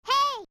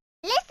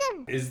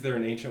Is there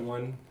an ancient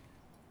one?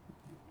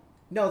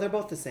 No, they're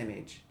both the same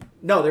age.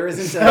 No, there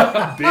isn't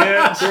a...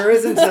 Bitch! There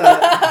isn't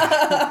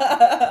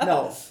a...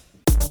 No.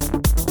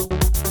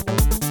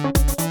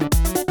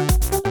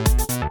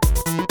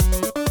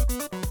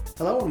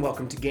 Hello and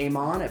welcome to Game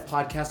On, a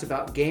podcast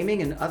about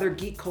gaming and other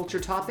geek culture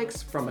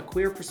topics from a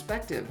queer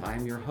perspective.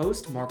 I'm your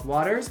host, Mark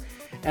Waters,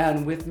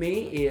 and with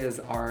me is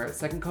our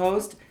second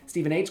co-host,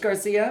 Stephen H.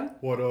 Garcia.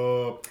 What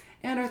up?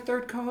 And our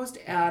third co-host,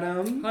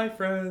 Adam. Hi,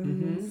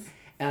 friends.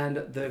 And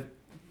the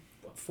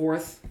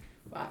fourth...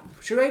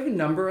 should I even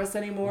number us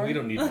anymore? We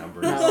don't need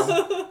numbers.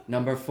 No.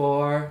 Number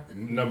 4.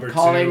 Number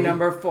Calling 2.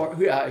 number 4.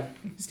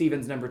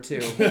 Steven's number 2.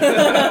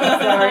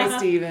 Sorry,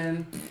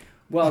 Steven.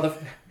 Well,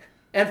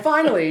 and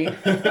finally,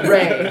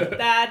 Ray.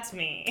 That's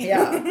me.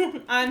 Yeah.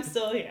 I'm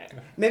still here.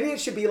 Maybe it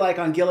should be like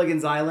on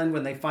Gilligan's Island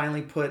when they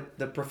finally put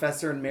the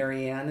Professor and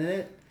Marianne in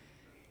it.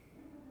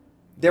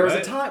 There was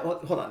a time... Well,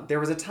 hold on. There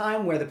was a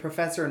time where the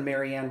Professor and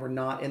Marianne were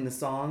not in the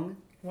song.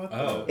 What?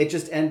 Oh. It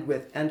just ended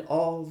with, and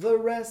all the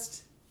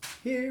rest...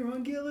 Here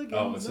on Gilligan's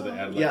Oh, so they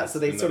added yeah, so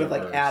they sort of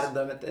like verse. added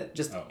them at the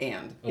just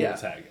and. A Yeah.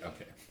 little tag.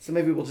 Okay. So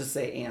maybe we'll just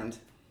say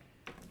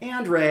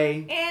and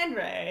Ray And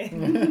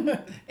Ray.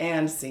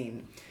 and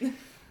scene.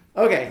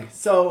 Okay,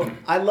 so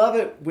I love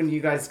it when you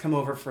guys come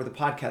over for the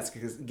podcast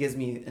because it gives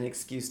me an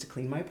excuse to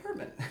clean my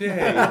apartment. Yay.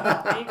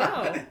 There you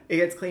go. It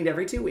gets cleaned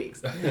every 2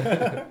 weeks.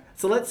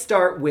 So let's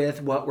start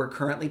with what we're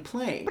currently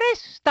playing. Press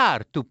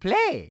start to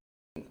play.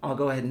 I'll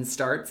go ahead and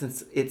start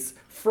since it's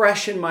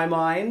fresh in my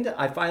mind.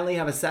 I finally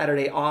have a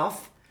Saturday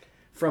off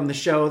from the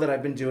show that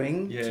I've been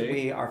doing.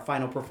 Yay. Our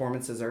final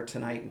performances are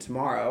tonight and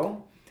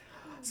tomorrow.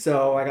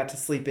 So I got to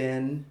sleep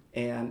in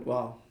and,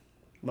 well,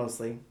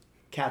 mostly.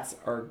 Cats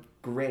are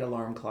great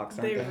alarm clocks,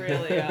 aren't They they?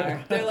 really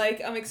are. They're like,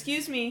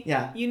 excuse me.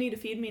 Yeah. You need to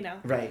feed me now.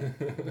 Right.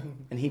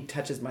 And he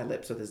touches my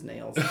lips with his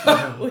nails.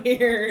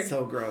 Weird.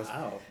 So gross.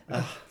 Wow.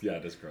 Yeah,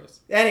 it is gross.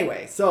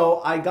 Anyway,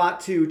 so I got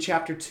to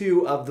chapter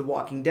 2 of The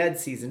Walking Dead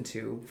season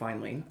 2,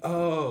 finally.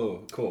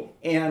 Oh, cool.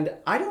 And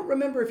I don't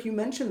remember if you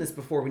mentioned this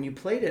before when you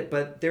played it,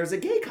 but there's a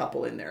gay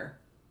couple in there.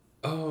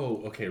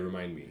 Oh, okay.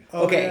 Remind me.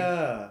 Oh, Okay.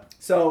 Yeah.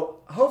 So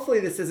hopefully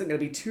this isn't going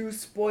to be too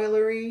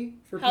spoilery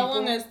for people. How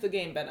long has the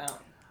game been out?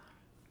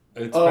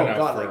 It's Oh, been out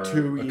God, for like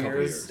 2 a couple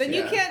years. years. Then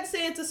you Yeah. can't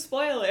say it's a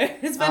spoiler.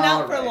 It's been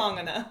All out for right. long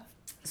enough.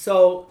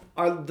 So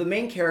the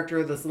main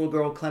character, this little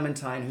girl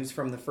Clementine, who's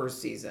from the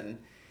first season,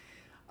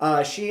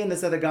 she and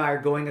this other guy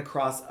are going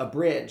across a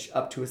bridge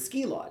up to a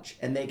ski lodge,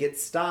 and they get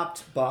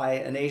stopped by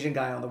an Asian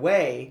guy on the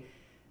way.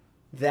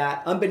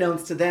 That,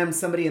 unbeknownst to them,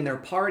 somebody in their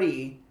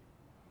party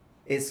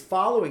is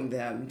following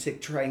them to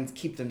try and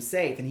keep them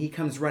safe, and he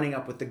comes running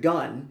up with the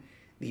gun.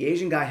 The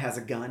Asian guy has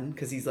a gun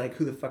because he's like,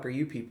 "Who the fuck are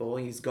you people?"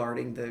 He's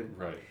guarding the.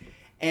 Right.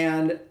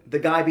 And the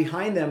guy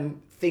behind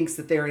them thinks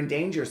that they're in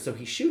danger, so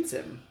he shoots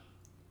him.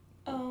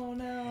 Oh,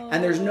 no.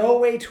 And there's no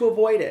way to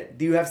avoid it.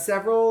 You have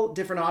several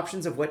different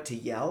options of what to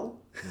yell,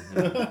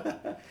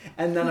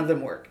 and none of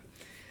them work.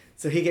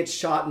 So he gets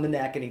shot in the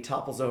neck and he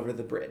topples over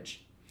the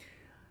bridge.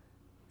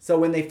 So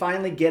when they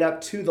finally get up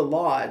to the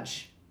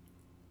lodge,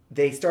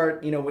 they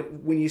start,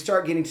 when you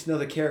start getting to know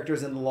the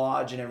characters in the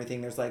lodge and everything,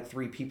 there's like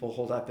 3 people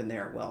holed up in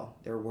there. Well,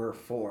 there were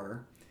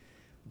 4.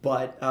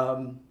 But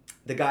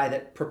the guy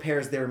that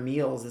prepares their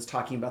meals is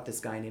talking about this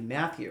guy named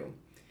Matthew.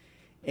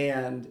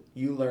 And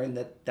you learn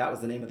that that was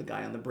the name of the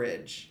guy on the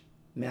bridge,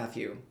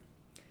 Matthew.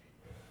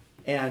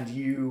 And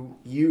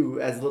you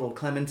as little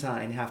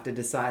Clementine, have to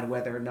decide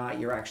whether or not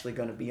you're actually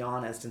going to be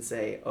honest and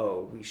say,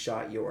 "Oh, we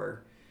shot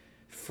your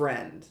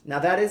friend." Now,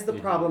 that is the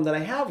problem that I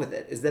have with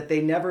it, is that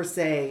they never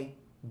say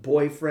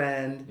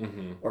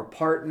boyfriend or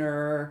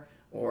partner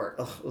or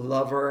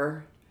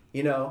lover.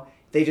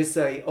 They just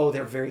say, "Oh,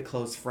 they're very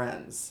close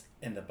friends."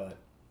 In the butt.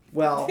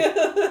 Well,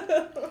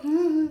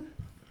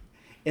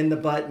 in the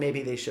butt,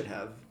 maybe they should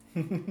have.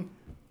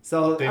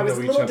 So They I was know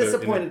a each little other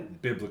disappointed. in a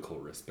biblical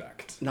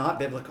respect. Not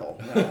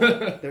biblical.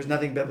 No. There's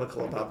nothing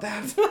biblical about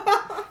that,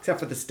 except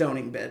for the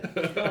stoning bit.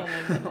 Oh,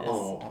 my goodness.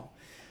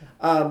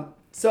 Oh.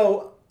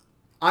 So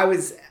I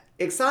was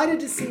excited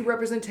to see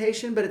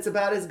representation, but it's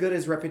about as good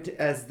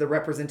as the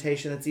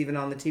representation that's even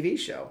on the TV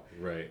show,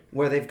 Right.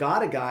 where they've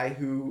got a guy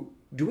who.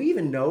 Do we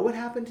even know what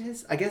happened to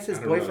his? I guess his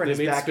I don't know. boyfriend They is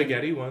made back.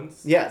 spaghetti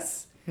once.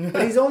 Yes,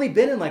 but he's only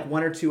been in like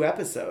 1 or 2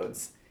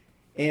 episodes,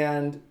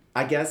 and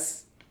I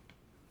guess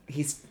the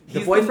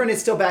He's boyfriend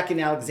is still back in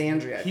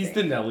Alexandria. I He's think.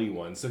 the Nelly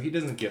one, so he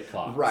doesn't get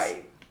plots.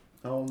 Right.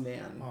 Oh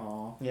man.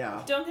 Aw.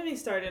 Yeah. Don't get me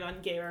started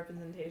on gay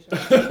representation on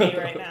TV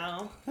right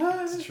now.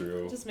 It's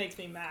true. It just makes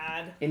me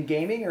mad. In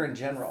gaming or in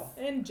general?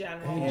 In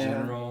general. In Yeah.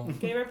 general.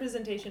 Gay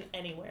representation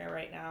anywhere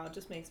right now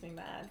just makes me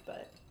mad,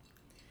 but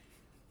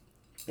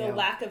the Yeah.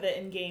 lack of it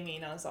in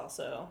gaming is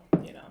also,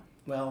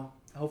 Well,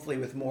 hopefully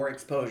with more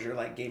exposure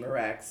like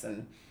GamerX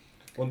and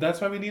Well, that's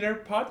why we need our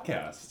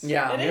podcast.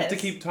 yeah. It We have to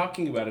is. keep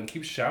talking about it and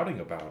keep shouting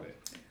about it.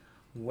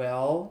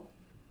 Well,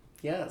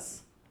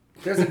 yes.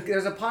 There's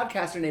a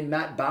podcaster named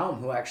Matt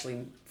Baum who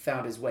actually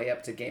found his way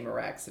up to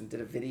GamerX and did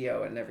a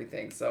video and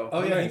everything. So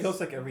Oh, yeah, nice. he goes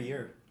like every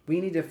year. we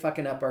need to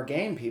fucking up our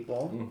game,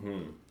 people.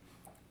 Mm-hmm.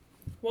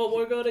 Well,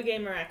 we'll go to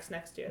Gamer X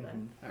next year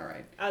then, All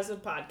right. as a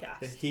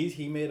podcast.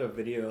 He made a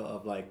video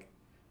of like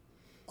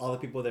all the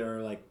people that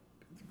are like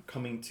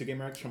coming to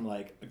GamerX from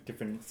like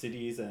different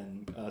cities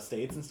and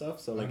states and stuff.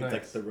 So like Oh, it's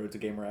like nice. the road to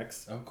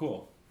GamerX. Oh,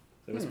 cool.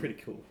 So it was pretty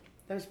cool.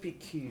 That was pretty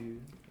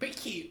cute. Pretty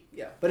cute.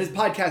 Yeah. But his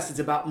podcast is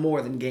about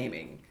more than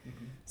gaming.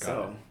 Got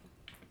So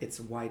it. it's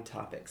wide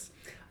topics.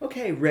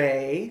 Okay,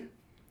 Ray,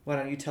 why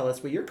don't you tell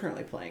us what you're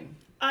currently playing?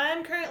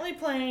 I'm currently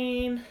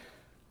playing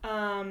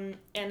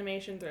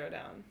Animation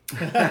Throwdown.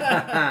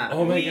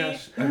 Oh my We-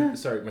 gosh. I'm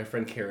sorry, my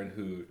friend Karen,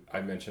 who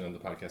I mentioned on the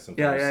podcast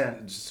sometimes, Yeah.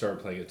 just started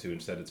playing it too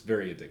and said it's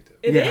very addictive.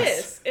 It Yes.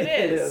 is. It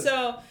It is. is.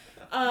 So,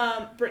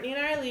 Brittany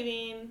and I are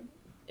leaving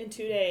in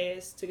 2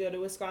 days to go to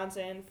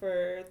Wisconsin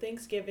for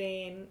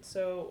Thanksgiving.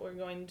 So we're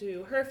going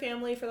to her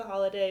family for the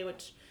holiday,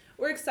 which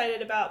we're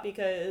excited about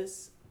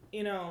because,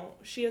 you know,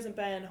 she hasn't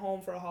been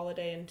home for a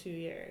holiday in 2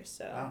 years.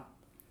 So. Wow.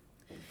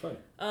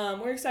 Fun.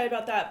 We're excited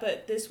about that,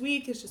 but this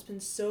week has just been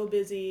so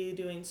busy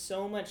doing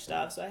so much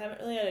stuff, so I haven't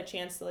really had a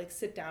chance to like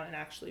sit down and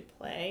actually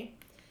play.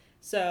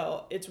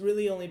 So it's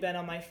really only been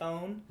on my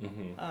phone.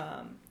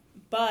 Mm-hmm.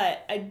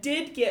 But I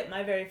did get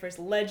my very first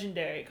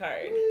legendary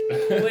card,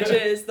 which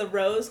is the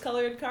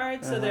rose-colored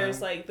card. So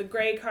there's like the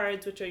gray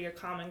cards, which are your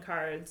common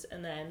cards,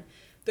 and then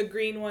the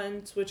green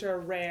ones, which are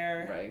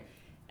rare, Right.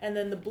 and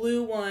then the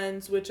blue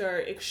ones, which are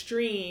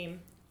extreme,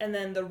 and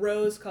then the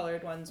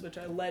rose-colored ones, which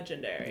are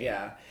legendary.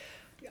 Yeah.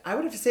 I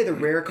would have to say the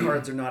rare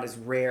cards are not as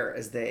rare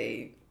as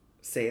they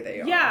say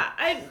they are. Yeah,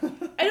 I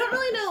don't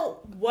really know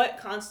what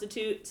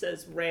constitutes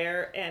as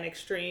rare and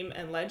extreme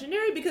and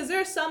legendary, because there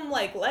are some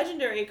like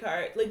legendary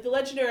card, like the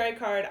legendary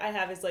card I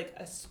have is like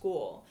a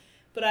school,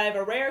 but I have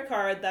a rare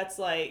card that's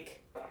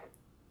like,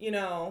 you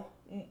know,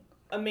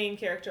 a main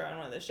character on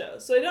one of the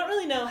shows. So I don't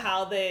really know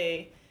how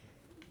they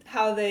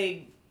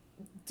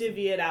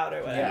divvy it out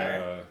or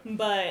whatever.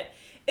 But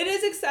it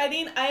is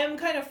exciting. I am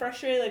kind of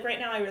frustrated. Like right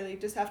now I really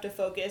just have to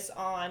focus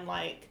on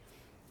like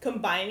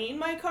combining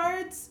my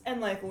cards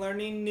and like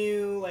learning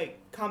new like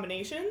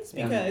combinations,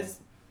 because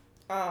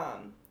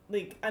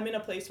like I'm in a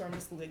place where I'm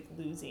just like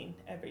losing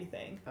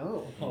everything,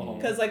 Oh.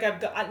 because like I've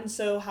gotten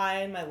so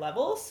high in my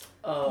levels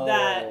Oh.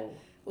 that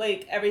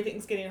like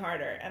everything's getting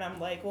harder, and I'm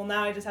like, well,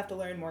 now I just have to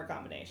learn more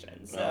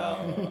combinations.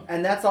 So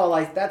And that's all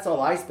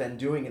I spend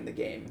doing in the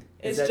game.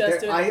 It's just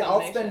doing the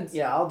I'll spend combinations.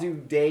 I'll do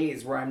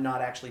days where I'm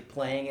not actually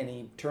playing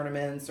any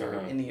tournaments or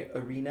Uh-huh. in the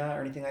arena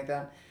or anything like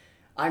that.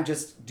 I'm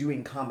just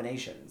doing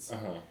combinations.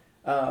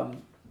 Uh-huh.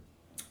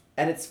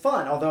 And it's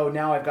fun, although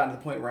now I've gotten to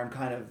the point where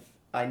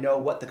I know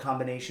what the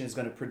combination is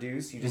going to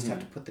produce. You just have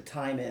to put the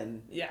time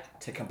in yeah.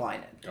 to combine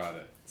it. Got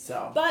it.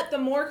 So But the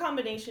more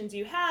combinations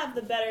you have,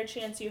 the better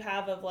chance you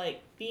have of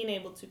like being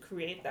able to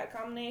create that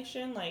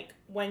combination like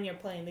when you're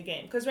playing the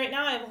game. Because right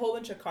now I have a whole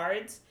bunch of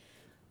cards,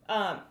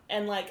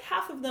 and like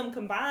half of them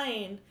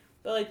combine,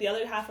 but like the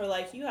other half are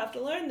like, you have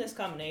to learn this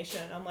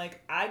combination. I'm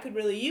like, I could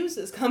really use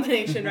this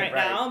combination right,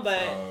 Right. now,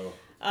 but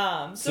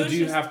Oh. so So it's do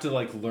you just, have to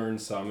like learn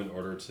some in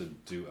order to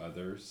do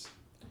others?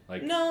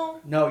 Like no,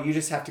 you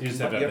just have to You just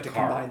combine have to have the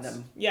combine cards.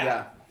 them.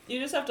 Yeah. you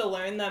just have to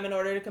learn them in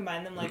order to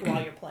combine them like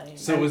while you're playing.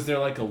 So is there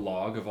like a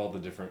log of all the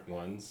different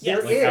ones? Yes.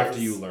 Like There after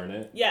is. you learn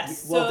it?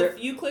 Yes. Well, So there-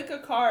 if you click a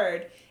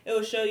card, it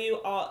will show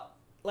you all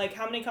like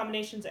how many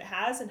combinations it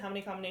has and how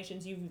many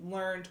combinations you've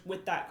learned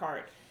with that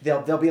card.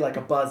 There'll be like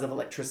a buzz of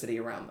electricity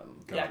around them.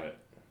 Got Yeah. it.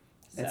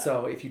 And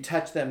so if you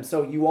touch them,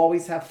 so you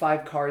always have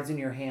 5 cards in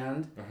your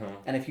hand. Uh-huh.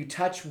 And if you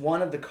touch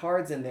one of the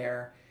cards in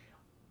there,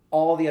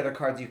 all the other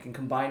cards you can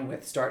combine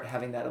with start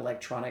having that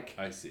electronic.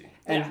 I see.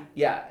 And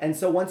and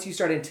so once you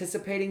start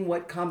anticipating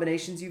what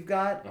combinations you've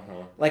got,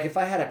 Uh-huh. like if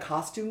I had a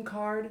costume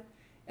card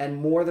and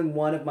more than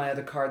one of my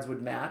other cards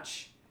would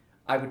match,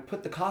 I would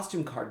put the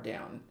costume card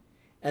down.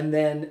 And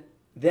then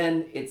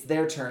it's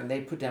their turn.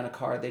 They put down a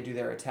card, they do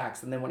their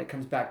attacks, and then when it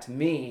comes back to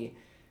me,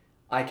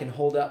 I can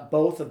hold up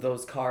both of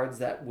those cards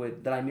that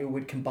I knew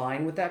would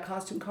combine with that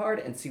costume card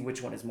and see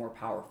which one is more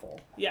powerful.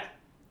 Yeah.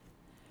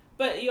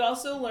 But you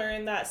also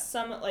learn that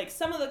some of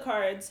the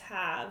cards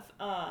have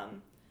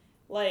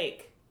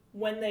like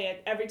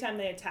every time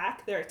they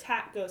attack, their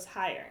attack goes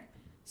higher.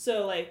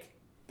 So like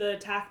the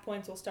attack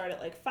points will start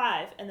at like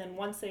 5, and then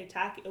once they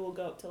attack, it will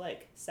go up to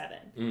like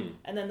 7.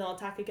 And then they'll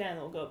attack again,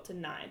 it'll go up to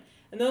 9.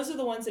 And those are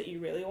the ones that you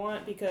really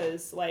want,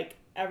 because like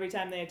every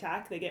time they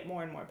attack, they get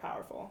more and more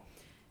powerful.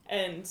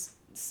 And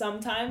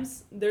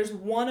sometimes there's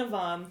one of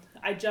them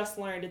I just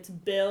learned, it's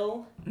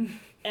Bill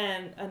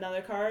and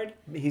another card.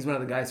 He's one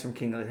of the guys from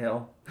King of the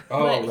Hill.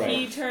 Oh, But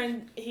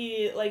right.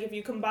 he like if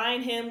you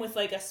combine him with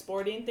like a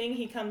sporting thing,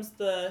 he comes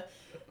the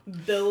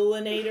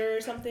Billinator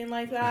or something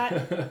like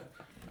that.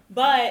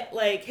 But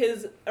like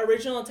his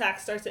original attack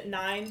starts at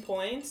 9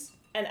 points,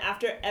 and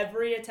after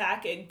every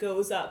attack it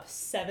goes up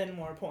 7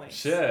 more points.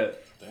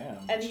 Shit. Damn.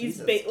 And he's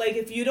Jesus. like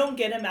if you don't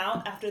get him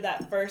out after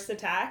that first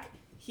attack,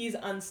 he's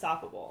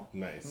unstoppable.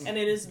 Nice. And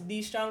it is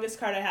the strongest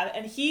card I have,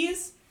 and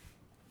he's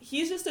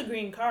just a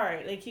green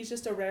card. Like he's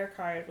just a rare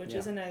card, which Yeah.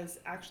 isn't as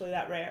actually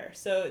that rare.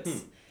 So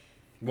it's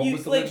What You,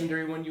 was the like-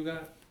 legendary one you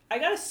got? I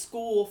got a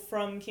school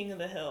from King of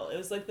the Hill. It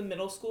was like the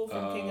middle school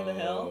from King of the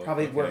Hill. Oh.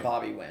 Probably where Okay.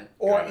 Bobby went.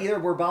 Or Got it. either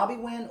where Bobby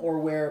went or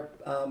where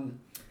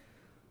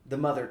the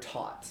mother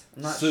taught.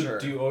 I'm not So sure.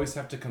 do you always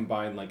have to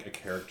combine like a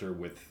character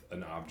with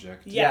an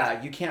object?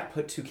 Yeah. You can't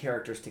put two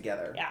characters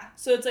together. Yeah.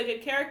 So it's like a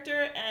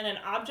character and an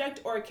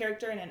object, or a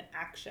character and an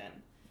action.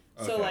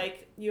 So Okay.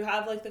 like you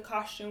have like the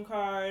costume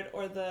card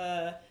or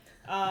the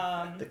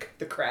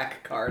The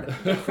crack card.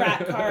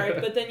 crack card,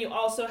 but then you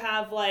also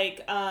have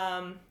like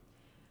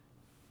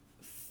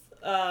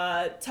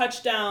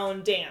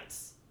touchdown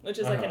dance, which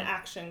is like an Uh-huh.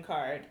 action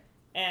card.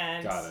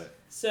 And Got it.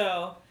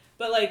 so,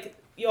 but like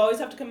you always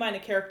have to combine a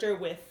character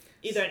with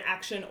either an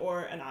action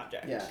or an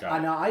object. Yeah. Got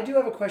it. Now, I do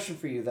have a question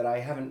for you that I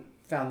haven't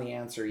found the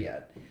answer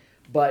yet.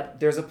 But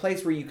there's a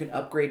place where you can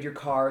upgrade your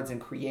cards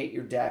and create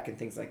your deck and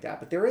things like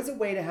that. But there is a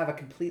way to have a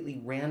completely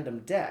random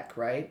deck,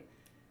 right?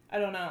 I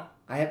don't know.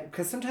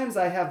 Because sometimes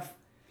I have...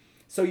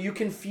 So you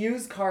can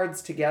fuse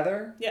cards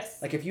together.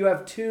 Yes. Like if you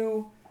have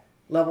two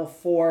level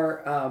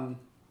 4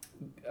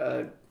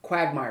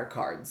 Quagmire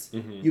cards,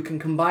 you can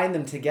combine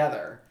them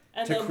together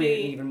And to they'll create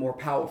be- an even more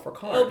powerful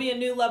card. It'll be a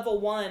new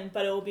level 1,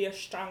 but it will be a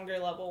stronger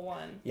level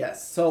 1.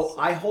 Yes. So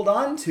I hold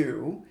on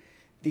to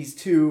these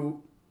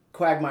two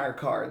Quagmire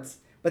cards,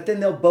 but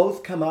then they'll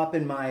both come up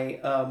in my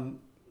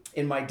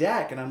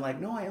deck, and I'm like,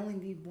 no, I only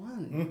need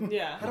one.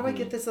 Yeah. How do I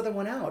get this other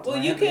one out? Well,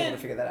 And I you haven't been able can. to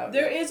figure that out.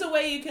 There yet. is a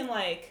way you can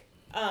like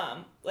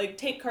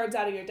take cards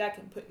out of your deck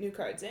and put new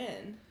cards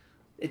in.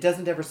 It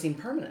doesn't ever seem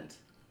permanent.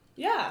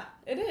 Yeah,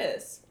 it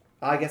is.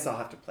 I guess I'll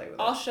have to play with it.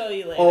 I'll show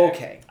you later.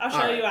 Okay. I'll show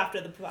All right. you after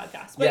the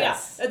podcast. But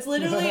Yes. yeah, that's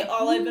literally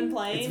all I've been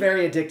playing. It's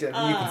very addictive.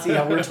 You can see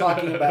how we're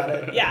talking about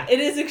it. Yeah, it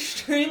is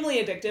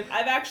extremely addictive.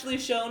 I've actually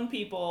shown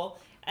people,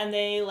 and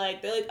they're like,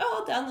 oh,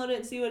 I'll download it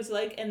and see what it's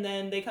like, and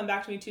then they come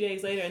back to me 2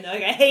 days later, and they're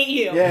like, I hate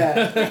you.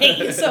 Yeah. I hate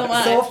you so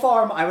much. So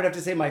far, I would have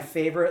to say my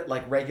favorite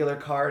regular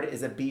card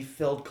is a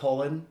beef-filled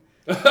colon.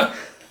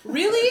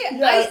 Really?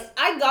 Yes.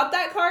 I got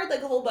that card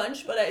like a whole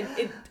bunch, but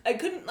I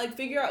couldn't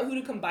figure out who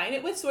to combine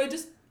it with, so I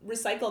just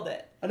recycled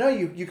it. I know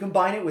you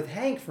combine it with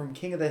Hank from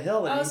King of the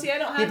Hill, and Oh, see, I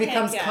don't have he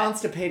becomes Hank yet.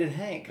 constipated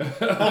Hank. I Him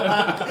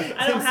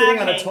don't sitting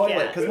have on a Hank toilet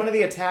yet. because one of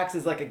the attacks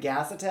is like a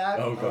gas attack.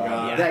 Oh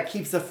god. Yeah. That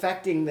keeps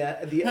affecting your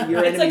It's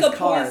enemy's like a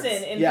cards.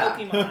 poison in yeah.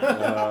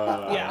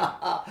 Pokemon.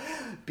 Yeah.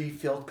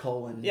 Beef-filled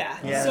colon. Yeah.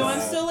 Yes. So I'm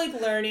still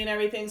learning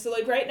everything. So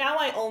right now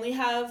I only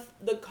have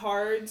the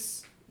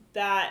cards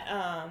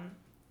that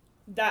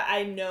that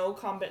I know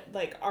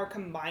are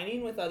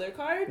combining with other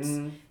cards.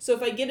 Mm-hmm. So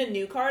if I get a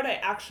new card, I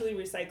actually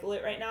recycle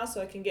it right now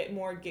so I can get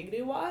more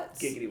Giggity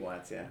Watts. Giggity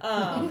Watts, yeah.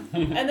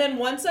 And then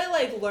once I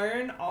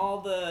learn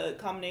all the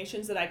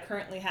combinations that I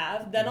currently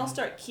have, then I'll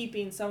start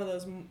keeping some of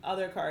those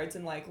other cards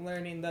and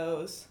learning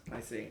those. I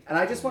see. And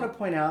I just want to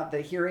point out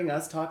that hearing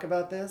us talk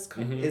about this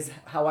is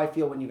how I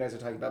feel when you guys are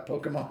talking about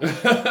Pokemon.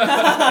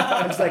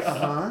 I'm just like,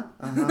 all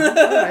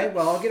right,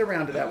 well, I'll get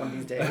around to that one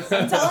these days.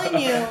 I'm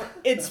telling you,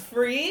 it's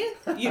free.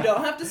 You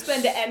don't have to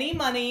spend any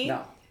money.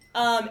 No.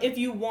 If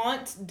you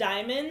want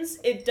diamonds,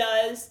 it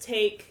does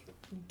take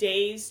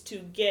days to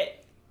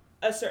get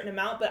a certain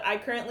amount, but I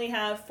currently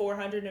have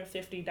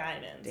 450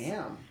 diamonds.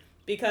 Damn.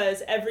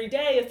 Because every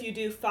day, if you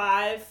do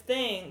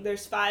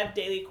there's 5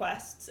 daily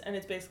quests, and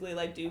it's basically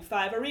do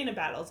 5 arena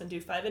battles and do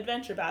 5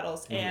 adventure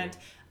battles, and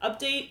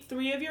update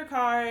 3 of your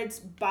cards,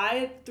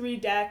 buy 3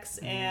 decks,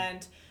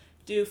 and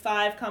do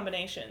 5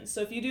 combinations.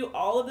 So if you do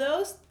all of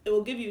those, it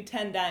will give you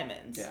 10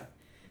 diamonds. Yeah.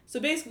 So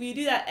basically, you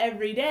do that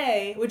every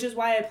day, which is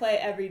why I play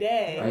every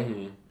day.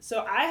 Right.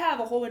 So I have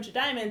a whole bunch of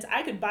diamonds.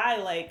 I could buy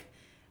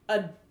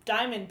a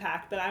diamond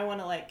pack, but I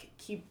want to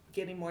keep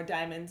getting more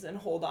diamonds and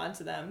hold on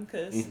to them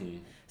because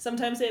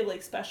sometimes they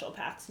have special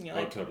packs, and you're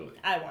like, totally.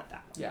 I want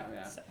that. Yeah,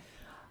 yeah. So.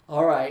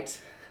 All right.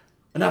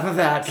 Enough of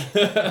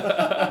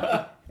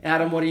that.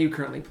 Adam, what are you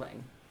currently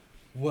playing?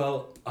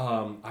 Well,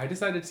 I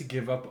decided to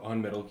give up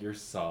on Metal Gear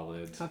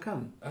Solid. How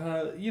come?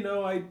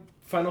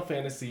 Final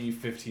Fantasy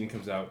 15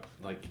 comes out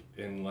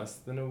in less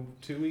than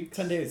 2 weeks.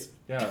 10 days.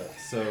 Yeah,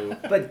 so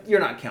But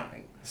you're not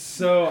counting.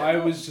 so I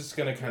was just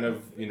gonna kind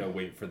of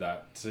wait for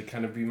that to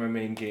kind of be my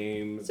main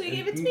game. So you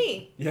gave it to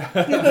me. Yeah,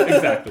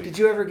 exactly. Did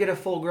you ever get a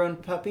full-grown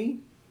puppy?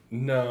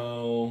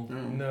 No.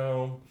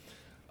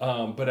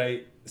 But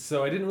I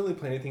didn't really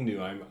play anything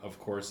new. I'm of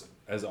course,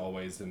 as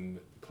always,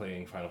 am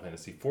playing Final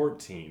Fantasy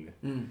 14,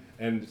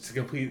 and to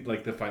complete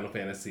the Final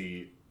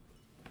Fantasy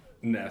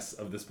ness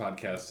of this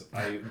podcast,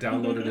 I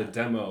downloaded a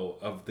demo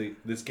of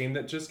this game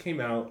that just came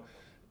out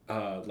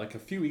a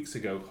few weeks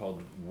ago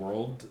called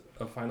Worlds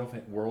of Final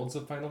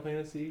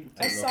Fantasy.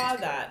 I saw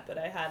that, but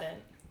I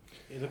hadn't.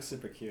 It looks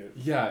super cute.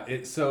 Yeah,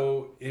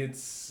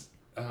 it's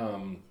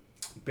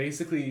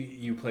basically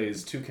you play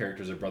as 2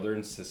 characters, a brother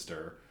and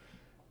sister,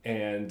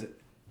 and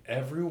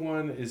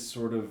everyone is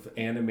sort of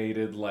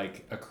animated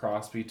like a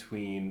cross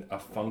between a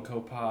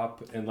Funko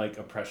Pop and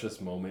a Precious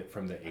Moment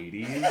from the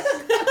 80s.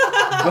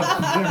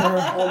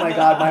 Oh my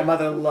god, my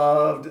mother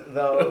loved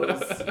those.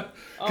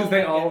 Because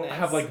they all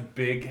have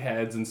big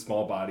heads and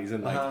small bodies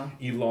and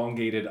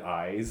elongated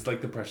eyes,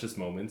 like the Precious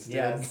Moments did.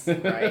 Yes,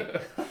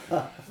 right.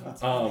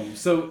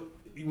 So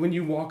when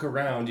you walk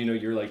around, you know,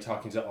 you're like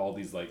talking to all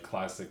these like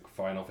classic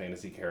Final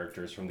Fantasy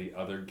characters from the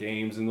other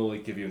games, and they'll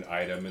like give you an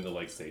item and they'll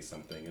like say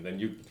something, and then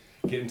you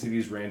get into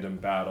these random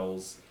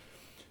battles.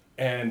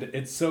 And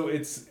it's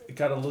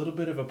got a little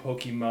bit of a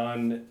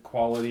Pokemon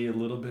quality, a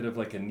little bit of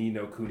like a Ni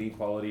no Kuni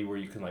quality, where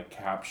you can like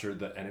capture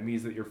the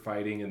enemies that you're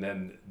fighting, and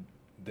then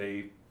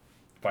they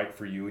fight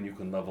for you, and you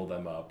can level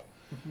them up.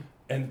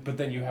 But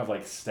then you have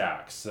like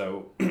stacks.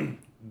 So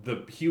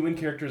the human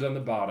character's on the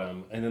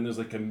bottom, and then there's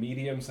like a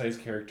medium-sized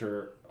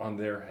character on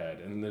their head,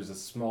 and then there's a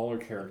smaller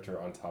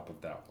character on top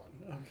of that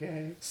one.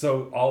 Okay.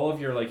 So all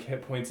of your like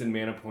hit points and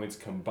mana points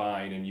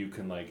combine, and you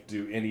can like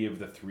do any of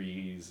the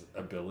three's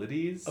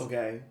abilities.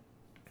 Okay.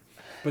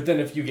 But then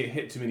if you get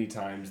hit too many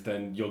times,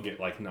 then you'll get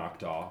like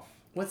knocked off.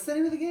 What's the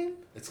name of the game?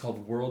 It's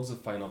called Worlds of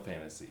Final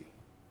Fantasy.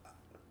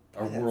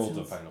 Or That Worlds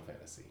of sounds- Final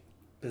Fantasy.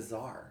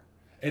 Bizarre.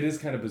 It is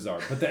kind of bizarre,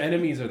 but the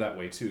enemies are that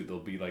way too. They'll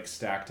be like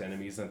stacked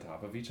enemies on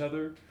top of each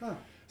other. Huh.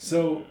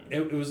 So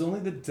it was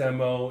only the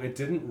demo. It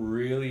didn't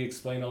really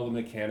explain all the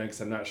mechanics.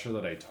 I'm not sure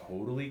that I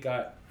totally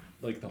got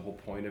like the whole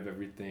point of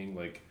everything.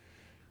 Like,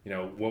 you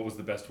know, what was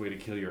the best way to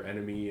kill your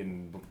enemy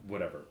and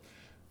whatever.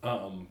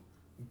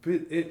 But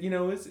it, you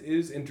know, it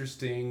is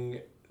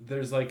interesting.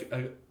 There's like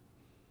a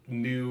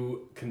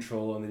new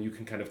control, and then you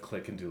can kind of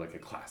click and do like a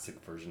classic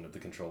version of the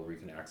control where you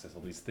can access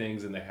all these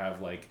things, and they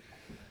have like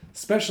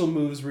special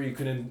moves where you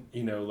can,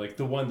 you know, like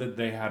the one that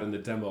they had in the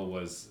demo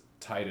was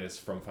Tidus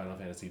from Final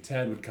Fantasy X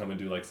would come and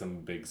do like some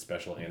big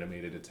special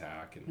animated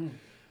attack, and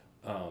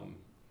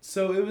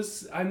so it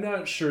was. I'm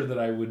not sure that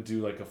I would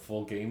do like a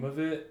full game of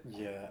it.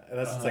 Yeah,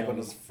 that's like one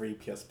of those free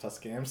PS Plus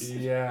games.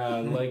 Yeah,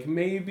 like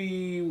maybe,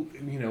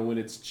 you know, when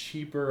it's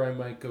cheaper, I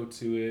might go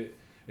to it.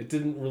 It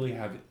didn't really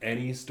have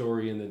any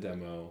story in the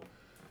demo,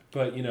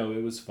 but you know,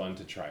 it was fun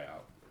to try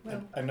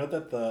out. I know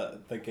that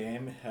the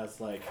game has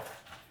like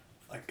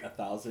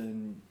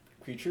 1,000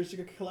 creatures you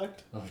could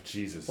collect. Oh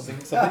Jesus!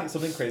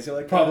 Something crazy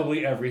like that.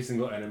 Probably every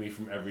single enemy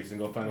from every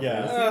single Final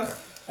Fantasy. Ugh.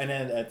 And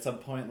then at some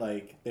point,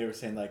 like they were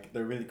saying, like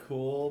they're really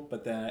cool,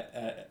 but then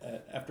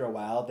after a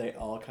while, they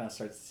all kind of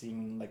start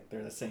seeming like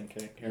they're the same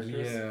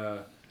characters. Yeah.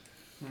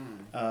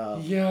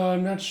 Um, Yeah,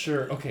 I'm not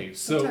sure. Okay,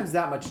 so Sometimes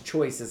that much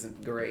choice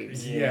isn't great.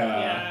 yeah.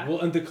 Yeah. Well,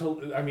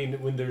 and I mean,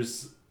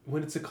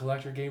 when it's a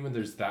collector game and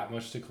there's that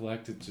much to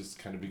collect, it just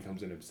kind of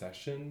becomes an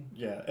obsession.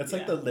 Yeah, it's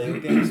like Yeah. the later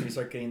games where you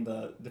start getting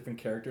the different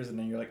characters, and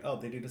then you're like, oh,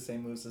 they do the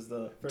same moves as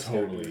the first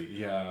Totally. character.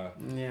 Yeah.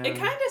 Yeah. It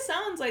kind of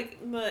sounds like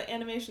the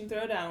Animation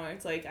Throwdown, where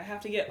it's like I have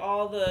to get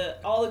all the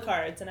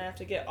cards, and I have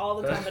to get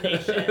all the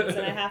combinations,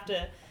 and I have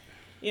to,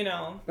 you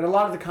know. But a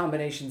lot of the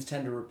combinations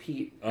tend to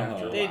repeat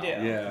after a They while. do.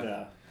 Yeah.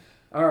 Yeah.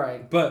 All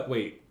right. But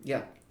wait.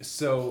 Yeah.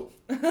 So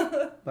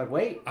But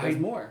wait, there's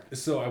more.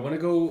 So I want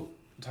to go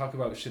talk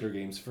about shitter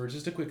games for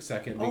just a quick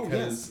second, Oh,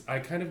 because I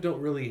kind of don't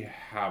really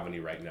have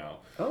any right now.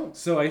 Oh.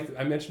 So I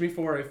mentioned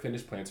before I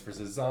finished Plants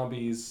vs.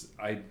 Zombies.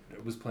 I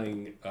was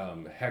playing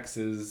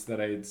Hexes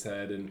that I had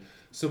said, and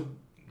so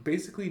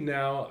basically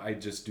now I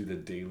just do the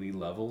daily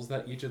levels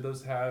that each of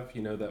those have.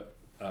 You know that.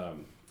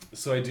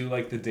 So I do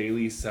like the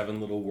daily 7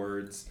 little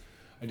words.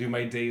 I do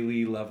my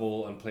daily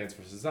level on Plants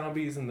vs.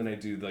 Zombies, and then I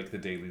do like the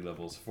daily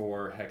levels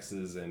for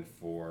Hexes and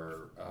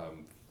for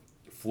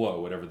Flow,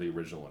 whatever the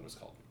original one was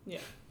called. Yeah.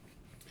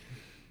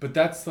 But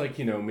that's like,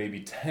 you know, maybe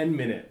 10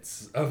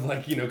 minutes of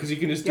like, you know, because you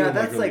can just do Yeah, them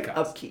that's really like fast.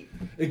 upkeep.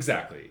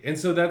 Exactly. And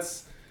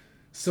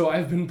so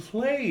I've been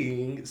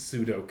playing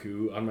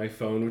Sudoku on my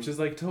phone, which is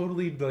like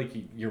totally like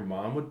your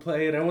mom would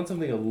play, and I want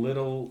something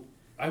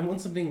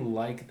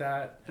like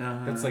that.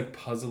 That's like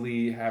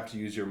puzzly, have to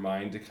use your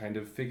mind to kind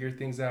of figure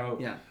things out.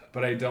 Yeah.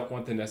 But I don't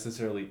want the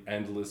necessarily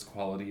endless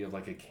quality of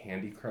like a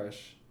Candy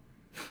Crush.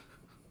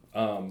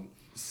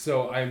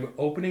 So I'm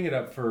opening it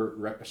up for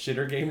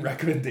shitter game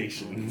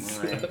recommendations.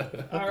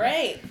 All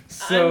right.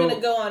 So- I'm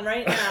gonna go on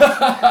right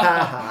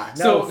now.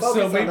 No, so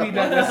focus on maybe the-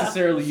 not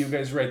necessarily you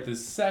guys right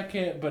this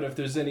second, but if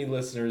there's any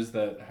listeners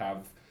that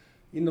have,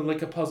 you know,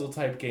 like a puzzle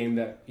type game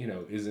that, you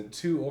know, isn't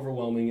too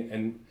overwhelming,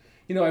 and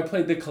you know, I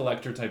played the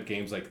collector type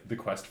games like The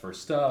Quest for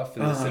Stuff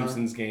and the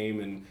Simpsons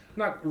game, and I'm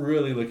not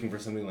really looking for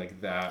something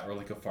like that or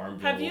like a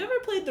Farmville. Have you ever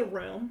played The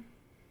Room?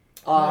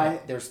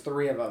 There's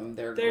 3 of them.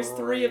 There's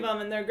 3 of them,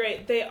 and they're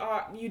great.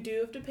 You do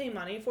have to pay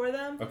money for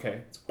them,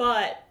 Okay.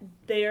 but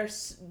they are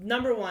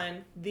number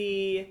one.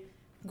 The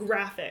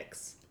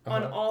graphics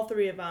on all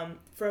 3 of them,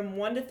 from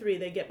 1 to 3,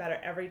 they get better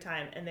every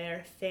time, and they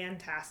are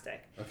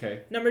fantastic. Okay.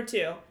 Number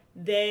 2,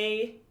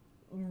 they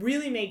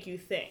really make you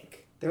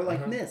think. They're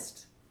like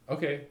Myst.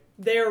 Okay.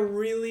 They're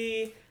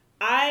really.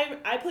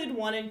 I played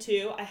 1 and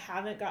 2. I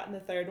haven't gotten the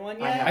 3rd one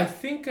I yet. have. I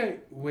think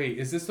wait,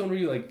 is this the one where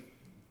you like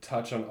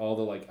touch on all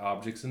the like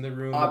objects in the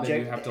room, and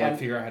then you have to like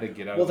figure out how to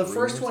get out Well, of the the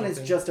room first or one is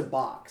something? just a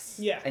box.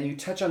 Yeah. And you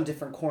touch on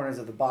different corners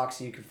of the box,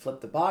 and you can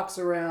flip the box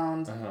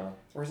around. Uh-huh.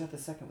 Or is that the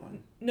second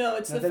one? No,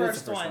 it's No, the that is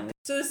first, the first one. one.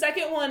 So the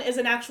second one is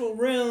an actual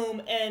room,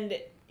 and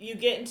you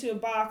get into a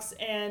box,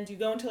 and you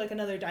go into like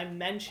another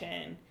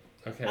dimension.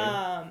 Okay.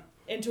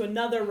 into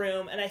another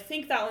room, and I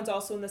think that one's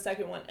also in the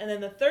second one. And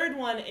then the third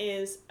one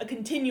is a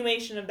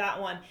continuation of that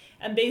one.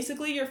 And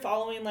basically you're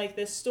following like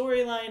this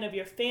storyline of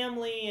your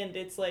family, and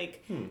it's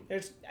like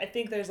I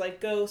think there's like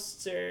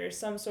ghosts or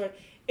some sort.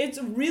 It's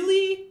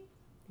really,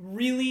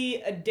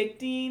 really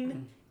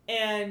addicting,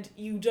 and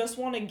you just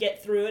want to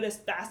get through it as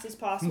fast as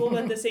possible, but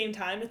at the same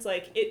time it's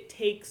like it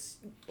takes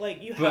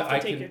like you have to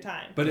take your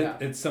time. But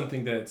it's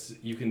something that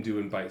you can do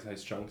in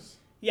bite-sized chunks.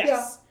 Yes.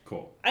 Yeah.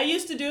 Cool. I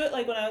used to do it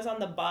like when I was on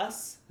the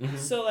bus.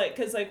 So like,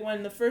 cause like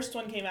when the first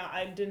one came out,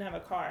 I didn't have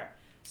a car.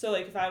 So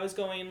like if I was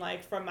going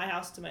like from my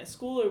house to my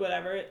school or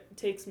whatever, it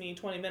takes me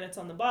 20 minutes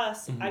on the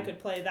bus. I could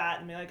play that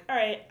and be like, all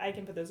right, I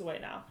can put this away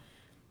now.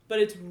 But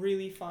it's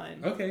really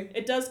fun. Okay.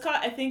 It does cost.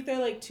 I think they're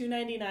like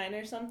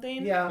 $2.99 or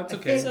something. Yeah, That's I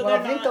okay. think, So well, I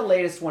they're think not- the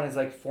latest one is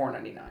like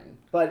 $4.99,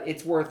 but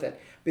it's worth it.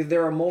 But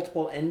there are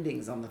multiple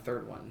endings on the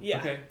third one. Yeah.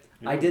 Okay.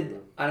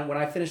 When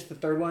I finished the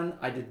third one,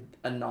 I did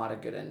not a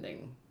good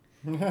ending.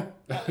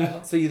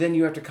 So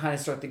you have to kind of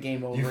start the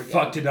game over You again.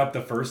 fucked it up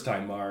the first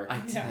time, Mark.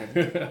 I Yeah.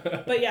 did.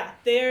 But yeah,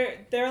 they're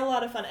a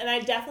lot of fun, and I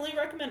definitely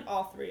recommend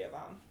all three of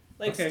them.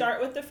 Like Okay.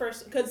 start with the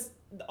first, because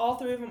all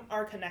three of them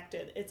are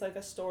connected. It's like a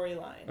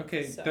storyline.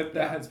 Okay, So,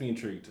 that has me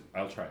intrigued.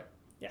 I'll try it.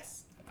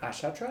 yes. I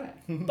shall try.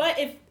 But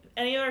if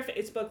any of our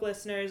Facebook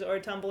listeners or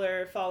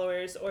Tumblr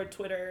followers or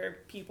Twitter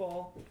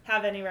people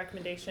have any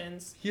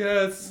recommendations,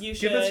 Yes. You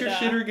Give us should, your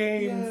shitter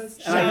games.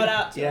 And shout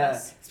out to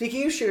us.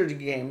 Speaking of shooter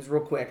games,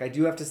 real quick, I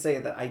do have to say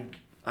that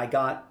I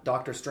got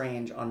Doctor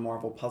Strange on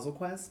Marvel Puzzle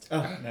Quest,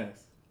 Oh,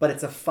 nice. but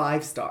it's a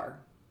 5-star,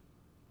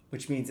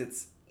 which means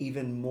it's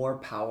even more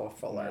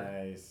powerful.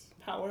 Nice.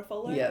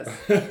 Powerful. Yes.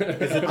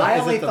 Is it I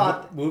is only it the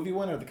thought- movie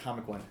one or the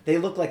comic one? They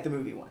look like the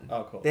movie one.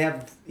 Oh, cool. They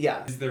have,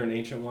 yeah. Is there an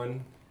ancient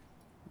one?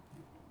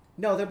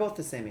 No, they're both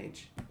the same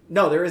age.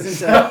 No, there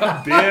isn't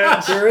a.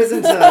 Bitch. There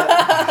isn't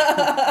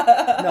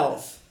a.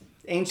 No.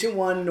 Ancient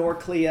One, nor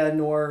Clea,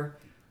 nor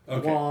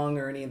Okay. Wong,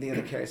 or any of the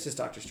other characters. It's just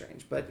Doctor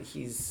Strange. But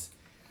he's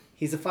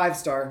a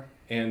 5-star.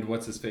 And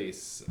what's his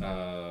face?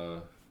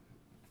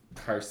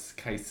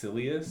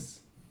 Caecilius?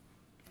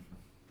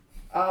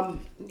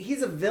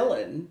 He's a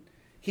villain.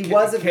 He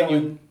was a can you-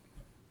 villain.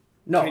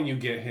 No. Can you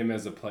get him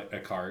as a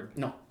card?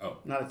 No. Oh.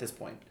 Not at this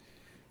point.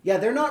 Yeah,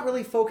 they're not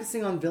really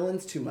focusing on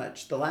villains too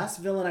much. The last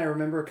villain I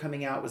remember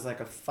coming out was like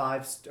a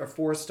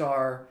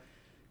 4-star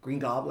Green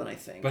Goblin, I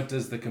think. But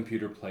does the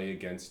computer play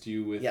against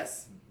you with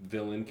Yes.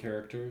 villain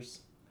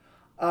characters?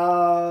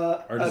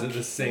 Or Or is it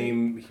the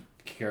same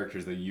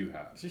characters that you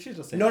have? So she's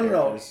just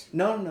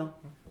No.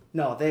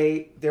 No,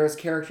 there's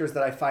characters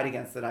that I fight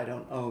against that I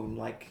don't own,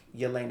 like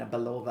Yelena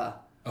Belova.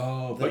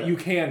 Oh, but you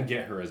can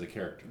get her as a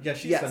character. Yeah,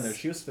 she's Yes. been there.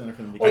 She was been there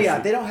from the Oh beginning. yeah,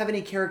 they don't have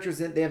any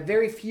characters in. They have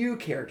very few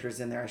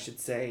characters in there, I should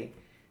say,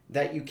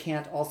 that you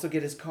can't also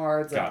get as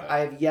cards. Like Got it. I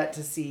have yet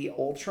to see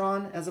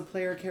Ultron as a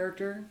player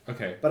character,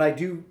 Okay. but I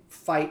do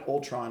fight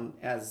Ultron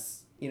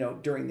as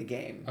during the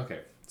game. Okay.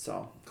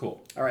 So,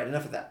 Cool. all right,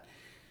 enough of that.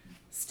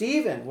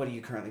 Steven, what are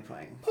you currently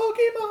playing?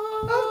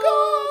 Pokemon! Of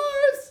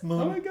course.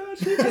 Moon. Oh my gosh.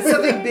 Did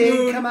something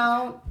big come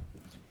out?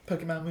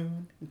 Pokemon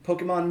Moon.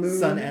 Pokemon Moon.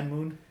 Sun and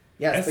Moon.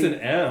 Yes.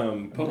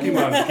 S&M.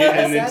 Pokemon's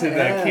getting into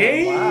the S&M,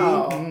 game.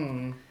 Wow.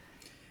 Mm.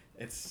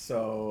 It's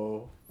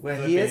so...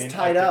 Well, he is flipping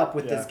tied epic. up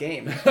with Yeah. this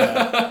game.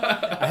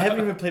 I haven't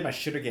even played my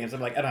shooter games. I'm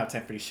like, I don't have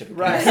time for these shooter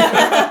Right.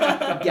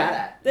 games. Get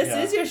it. This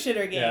Yeah. is your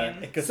shitter game. Yeah,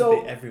 it goes So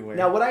to be everywhere.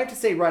 now, what I have to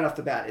say right off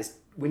the bat is,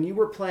 when you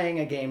were playing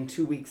a game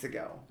 2 weeks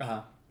ago,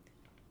 Uh-huh.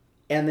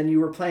 and then you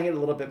were playing it a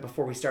little bit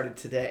before we started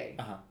today,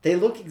 Uh-huh. they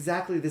look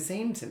exactly the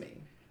same to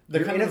me.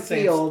 They're You're kind in of a the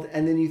same field,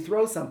 and then you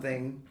throw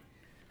something.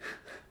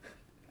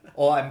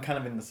 Oh, I'm kind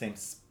of in the same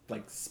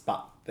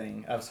spot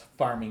thing. I was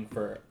farming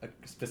for a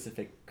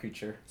specific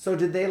creature. So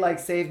did they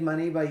save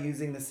money by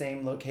using the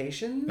same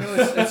location? No,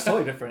 it's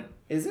totally different.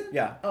 Is it?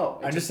 Yeah. Oh,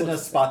 it I'm just in a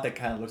looks- spot that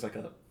kind of looks like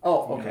a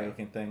Oh, okay.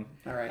 looking thing.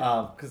 All right.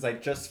 Because I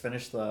just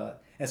finished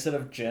instead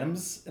of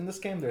gyms in this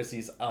game, there's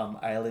these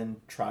island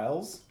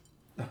trials.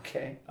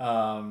 Okay.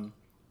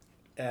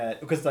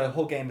 Because the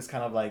whole game is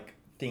kind of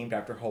themed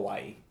after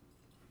Hawaii.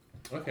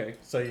 Okay.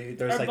 So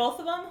there's Are both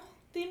of them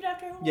themed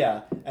after Hawaii?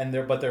 yeah, and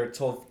they're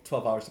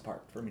 12 hours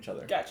apart from each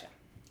other. Gotcha.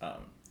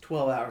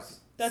 12 hours.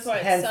 That's why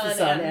Hence it's the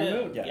sun, and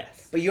moon. Yeah.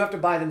 Yes. But you have to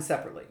buy them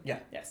separately. Yeah,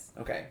 Yes.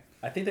 Okay.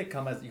 I think they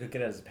come as you could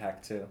get it as a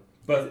pack too.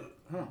 But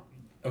Huh.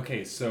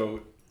 okay,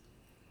 so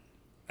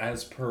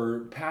as per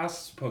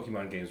past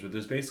Pokemon games, where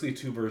there's basically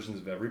 2 versions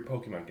of every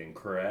Pokemon game,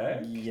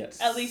 correct? Yes.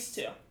 At least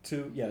 2.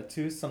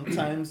 Two.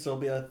 Sometimes there'll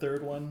be a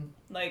third one.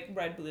 Like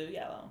red, blue,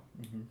 yellow.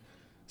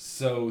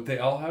 So they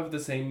all have the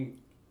same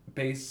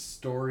base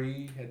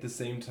story at the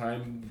same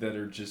time that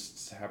are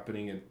just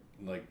happening at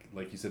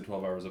like you said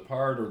 12 hours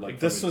apart, or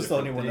This from a was the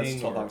only different one that's thing,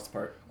 12 or- hours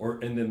apart. Or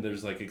and then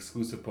there's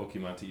exclusive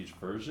Pokemon to each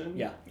version.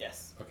 Yeah.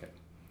 Yes. Okay.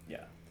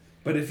 Yeah.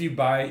 But if you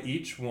buy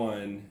each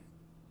one,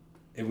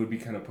 it would be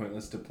kind of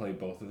pointless to play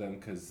both of them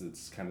because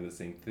it's kind of the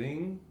same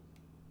thing.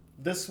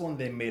 This one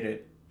they made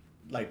it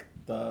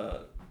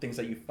the things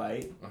that you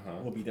fight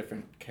Uh-huh. will be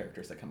different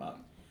characters that come out.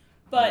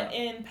 But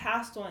in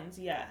past ones,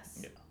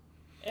 yes. Yeah.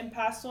 In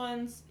past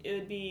ones, it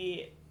would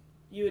be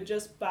you would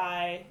just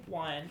buy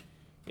one,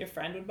 your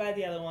friend would buy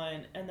the other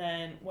one, and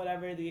then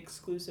whatever the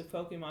exclusive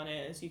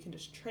Pokemon is, you can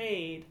just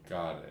trade.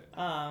 Got it.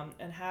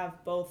 And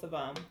have both of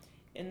them.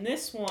 In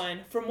this one,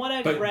 from what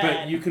I've But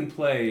read, you can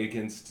play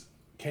against.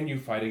 Can you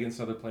fight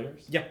against other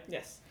players? Yeah.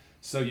 yes,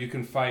 So you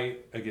can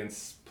fight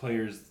against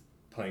players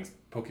playing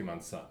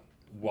Pokemon Sun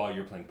while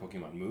you're playing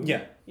Pokemon Moon.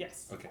 Yeah.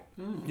 yes. Okay.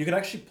 You can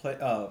actually play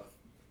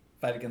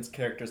fight against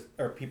characters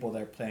or people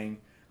that are playing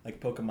like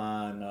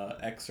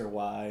Pokemon X or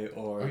Y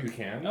or. Oh, you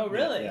can. Oh,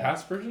 really? Yeah.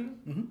 Past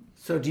version.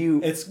 So do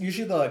you? It's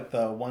usually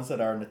the ones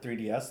that are on the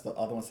 3DS. The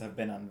other ones that have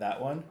been on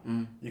that one.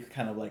 You can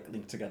kind of like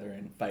link together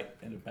and fight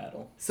in a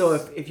battle. So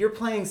if you're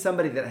playing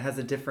somebody that has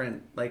a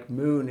different like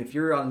Moon, if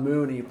you're on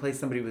Moon and you play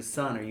somebody with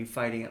Sun, are you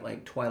fighting at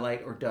like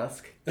Twilight or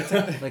Dusk?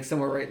 Like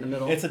somewhere right in the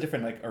middle? It's a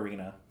different like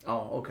arena.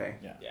 Oh, okay.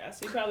 Yeah. Yeah,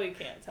 so you probably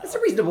can't tell. That's a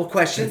reasonable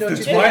question, don't you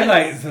The think?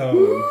 Twilight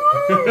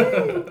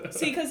Zone.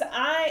 See,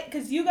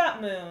 because you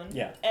got Moon,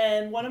 Yeah.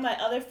 and one of my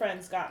other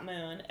friends got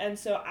Moon, and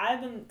so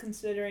I've been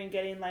considering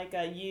getting like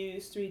a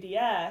used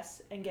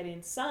 3DS and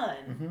getting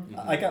Sun.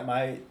 I got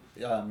my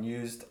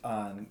used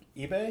on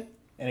eBay,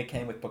 and it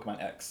came with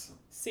Pokemon X.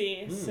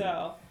 See,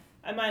 so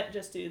I might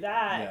just do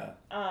that.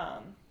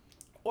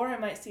 Or I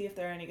might see if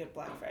there are any good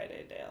Black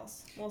Friday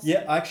deals. We'll see.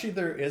 Yeah, actually,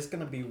 there is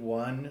gonna be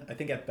one. I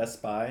think at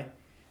Best Buy,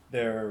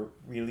 they're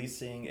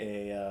releasing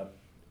a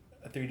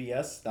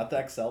 3DS, not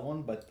the XL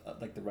one, but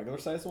like the regular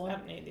size I one.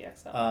 haven't need the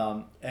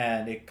XL.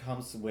 And it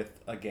comes with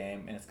a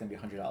game, and it's gonna be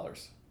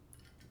 $100.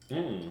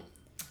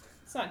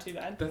 It's not too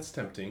bad. That's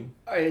tempting.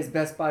 All right, is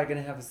Best Buy going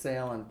to have a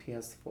sale on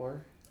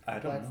PS4 I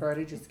don't Black know.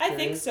 Friday? Just I think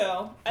curious.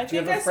 so. I Do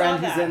you think have I a saw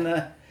friend that. who's in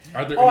the?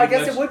 Are there Oh, I any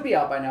guess it would be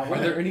out by now. Are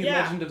wouldn't there it? any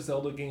Yeah. Legend of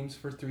Zelda games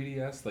for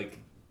 3DS? Like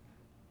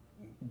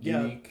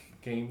Yeah. unique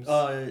games?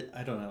 I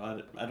don't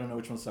know. I don't know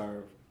which ones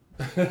are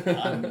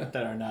that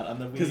are not on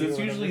the Wii. Because it's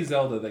or usually whatever.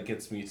 Zelda that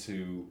gets me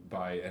to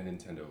buy a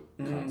Nintendo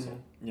console.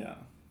 Yeah.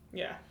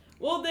 Yeah.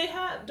 Well,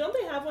 don't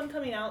they have one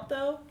coming out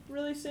though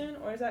really soon,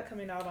 or is that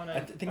coming out on a? I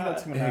think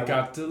that's coming It out.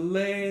 got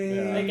delayed.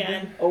 Yeah.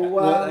 again. Oh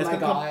Well, it's my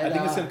gonna come, god! I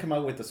think it's gonna come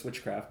out with the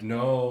Switchcraft.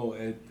 No,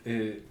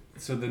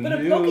 so the But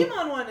a new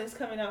Pokemon one is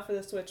coming out for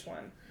the Switch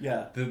one.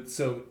 Yeah. the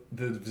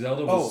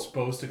Zelda was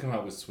supposed to come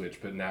out with Switch,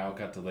 but now it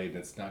got delayed and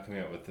it's not coming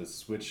out with the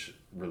Switch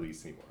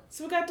release anymore.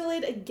 So it got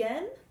delayed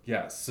again?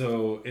 Yeah,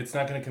 so it's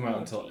not going to come out Oh,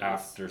 until geez.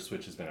 after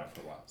Switch has been out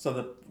for a while.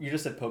 So you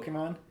just said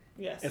Pokemon.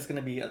 Yes. It's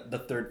gonna be the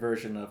third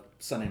version of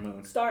Sun and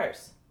Moon.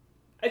 Stars.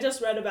 I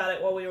just read about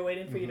it while we were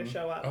waiting for you to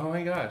show up. Oh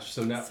my gosh!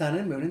 So now Sun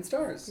and Moon and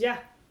Stars. Yeah.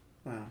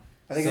 Wow.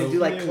 Are they So going to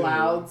do like new.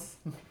 clouds?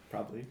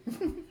 Probably.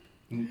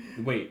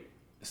 wait.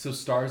 So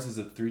Stars is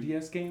a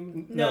 3DS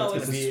game? No,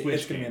 it's it's a Switch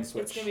it's gonna be game. on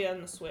Switch. It's gonna be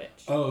on the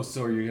Switch. Oh,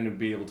 so you're going to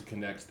be able to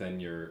connect then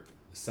your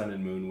Sun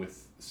and Moon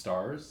with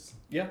Stars?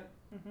 Yeah.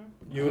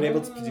 You would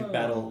able to do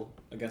battle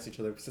against each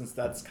other since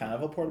that's kind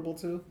of a portable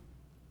too.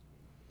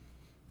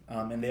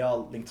 And they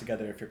all link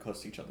together if you're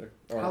close to each other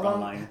or How long?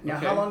 online. Now,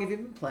 Okay. how long have you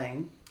been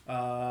playing?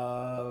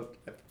 I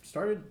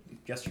started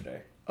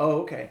yesterday.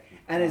 Oh, okay.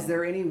 And is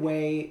there any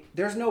way?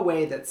 There's no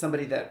way that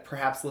somebody that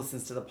perhaps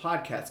listens to the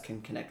podcast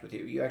can connect with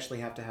you. You actually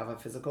have to have a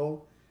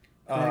physical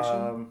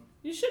connection.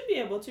 You should be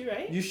able to,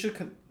 right? You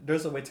should.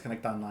 There's a way to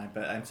connect online,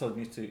 but I'm so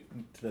used to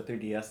the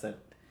 3DS that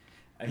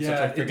I'm still Yeah,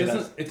 trying to it figure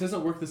doesn't. It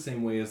doesn't work the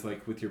same way as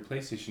like with your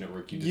PlayStation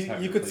Network. You just have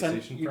You your could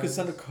PlayStation send you could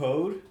send a friends.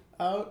 code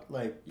out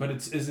like. But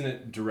isn't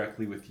it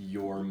directly with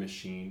your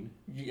machine?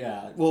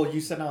 Yeah. Well,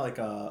 you send out like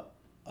a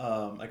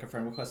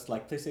friend request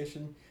like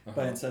PlayStation, Uh-huh.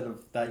 but instead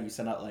of that, you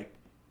send out like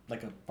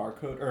a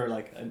barcode or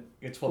like a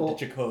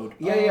 12-digit code.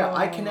 Yeah.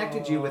 I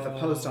connected you with a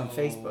post on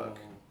Facebook.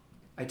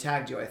 I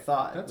tagged you. I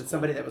thought That's with cool.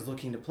 somebody that was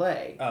looking to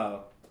play.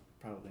 Oh,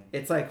 probably.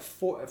 It's like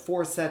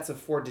four sets of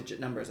 4-digit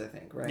numbers, I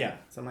think, right? Yeah.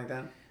 Something like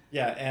that.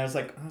 Yeah, and I was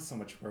like, oh, that's so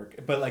much work.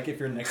 But like if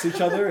you're next to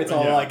each other, it's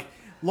all Yeah. like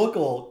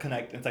local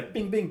connect. It's like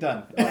bing bing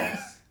done.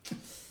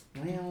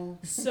 Well,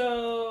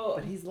 So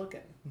but he's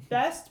looking.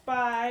 Best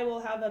Buy will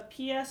have a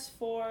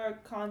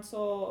PS4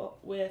 console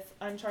with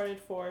Uncharted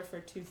 4 for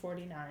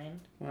 $249.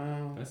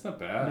 Wow. That's not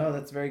bad. No,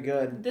 that's very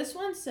good. This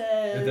one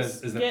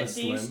says Is that get the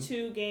these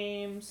slim? 2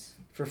 games.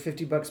 For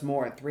 $50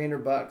 more,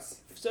 $300.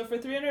 So for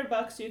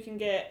 $300 you can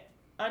get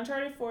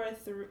Uncharted 4,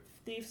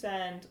 Thief's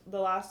End, The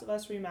Last of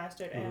Us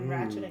Remastered, and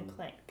Ratchet and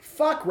Clank.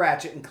 Fuck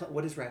Ratchet and Clank.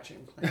 What is Ratchet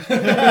and Clank?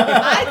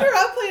 I grew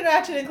up playing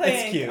Ratchet and Clank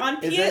It's cute.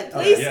 on Is it?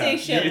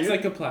 PlayStation. Yeah, it's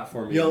like a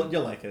platform. You'll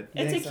like it.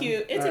 You think It's so? a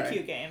cute. It's Alright. a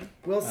cute game.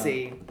 We'll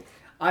see.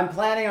 I'm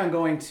planning on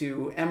going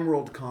to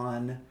Emerald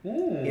Con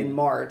in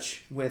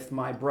March with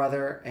my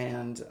brother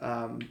and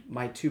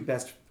my 2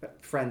 best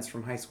friends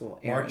from high school.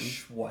 Aaron.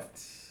 March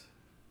what?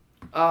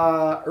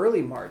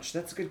 Early March.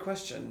 That's a good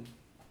question.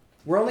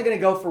 We're only going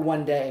to go for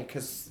one day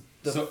because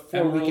the So 4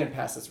 Emerald- weekend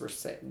passes were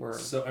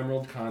So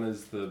Emerald Con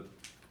is the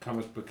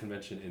comic book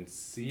convention in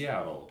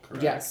Seattle,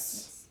 correct?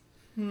 yes.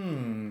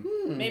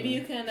 Maybe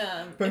you can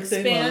Birthday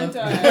expand month.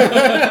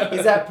 our.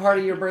 Is that part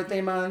of your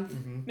birthday month?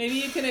 Maybe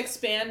you can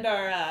expand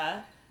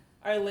our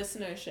our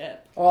listenership.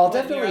 Oh, I'll when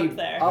you're definitely, up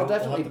there. I'll We'll have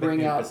definitely to make bring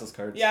new out. business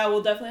cards. Yeah,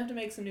 we'll definitely have to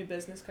make some new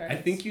business cards. I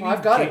think you. Well, Need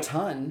I've got a ga-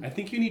 ton. I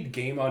think you need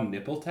game on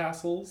nipple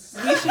tassels.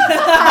 We should.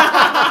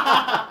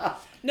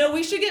 No,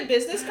 we should get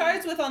business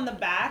cards with on the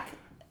back,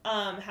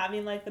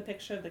 having like the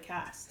picture of the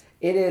cast.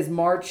 It is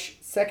March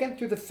 2nd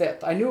through the 5th.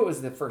 I knew it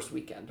was the first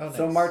weekend. Oh,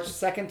 So nice. March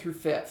 2nd through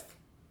 5th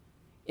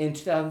in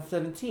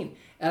 2017.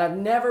 And I've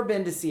never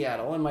been to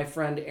Seattle. And my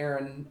friend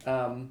Aaron,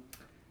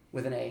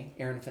 with an A,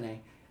 Aaron with an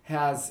A,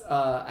 has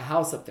a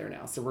house up there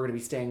now. So we're going to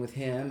be staying with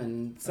him.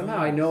 And somehow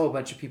I know a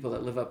bunch of people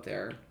that live up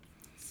there.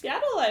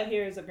 Seattle, I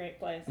hear, is a great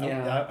place.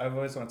 Yeah. I've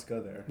always wanted to go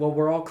there. Well,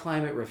 we're all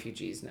climate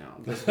refugees now.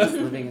 Just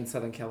living in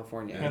Southern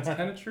California. That's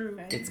kind of true.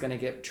 Right. It's going to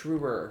get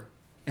truer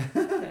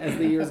as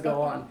the years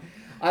go on.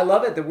 I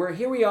love it that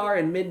here we are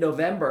in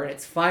mid-November and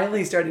it's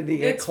finally starting to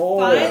get It's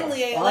cold.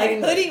 finally like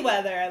hoodie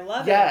weather. I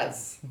love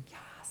Yes.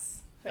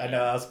 I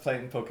know, I was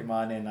playing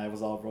Pokemon and I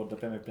was all rolled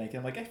up in my blanket.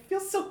 I'm like, I feel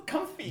so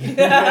comfy. it.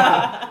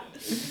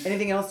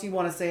 Anything else you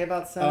want to say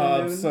about Sun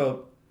and Moon?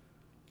 So,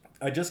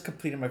 I just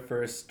completed my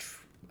first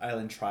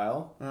island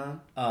trial.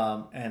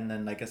 Uh-huh. And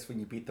then I guess when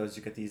you beat those,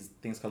 you get these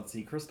things called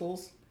Z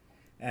crystals.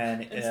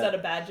 And Instead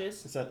of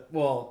badges.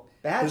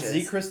 Badges? the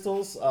Z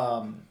crystals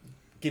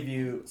give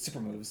you super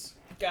moves.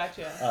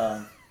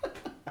 Gotcha.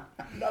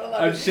 Not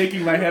allowed I'm to-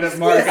 shaking my head at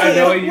Mark. I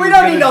know what we you're don't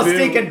gonna need no do.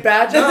 stinking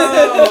badges.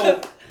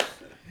 No.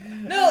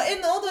 No,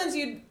 in the old ones,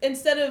 you'd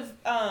instead of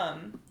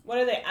what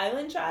are they,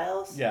 island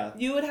trials? Yeah.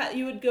 You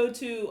would go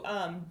to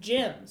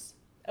gyms,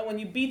 and when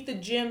you beat the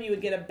gym, you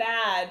would get a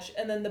badge,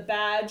 and then the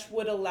badge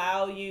would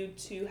allow you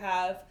to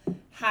have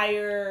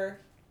higher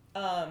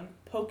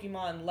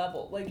Pokemon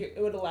level. Like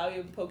it would allow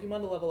your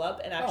Pokemon to level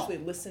up and actually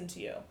listen to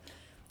you.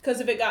 Because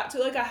if it got to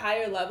like a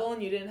higher level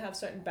and you didn't have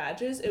certain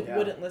badges, it Yeah.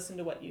 wouldn't listen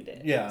to what you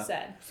Yeah.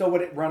 said. So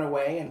would it run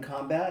away in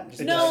combat?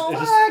 Just No. It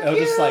Fuck was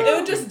just like It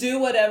would just do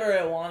whatever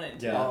it wanted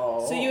to. Yeah.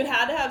 Oh. So you'd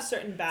had to have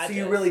certain badges.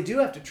 So you really do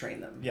have to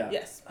train them. yeah.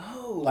 Yes.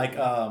 Oh. Like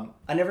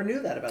I never knew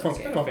that about from, this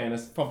game. Final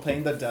Fantasy. from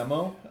playing the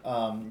demo,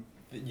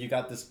 you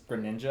got this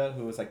Greninja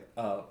who was like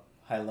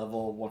high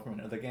level one from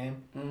another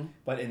game,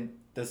 but in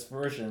this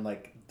version,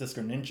 like this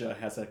Greninja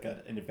has like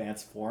an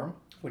advanced form.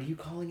 What are you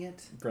calling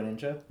it?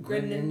 Greninja.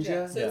 Greninja.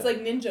 So it's Yeah. like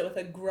ninja with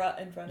a grut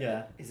in front of Yeah.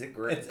 it. Is it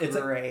gray?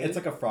 It's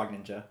like a frog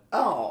ninja.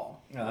 Oh.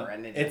 Uh,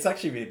 Greninja. it's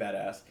actually really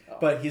badass. Oh.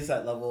 But he's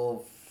at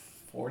level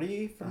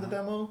 40 from the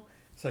demo,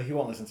 so he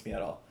won't listen to me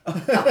at all.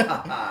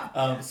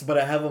 But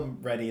I have him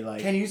ready.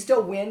 Like, Can you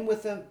still win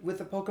with a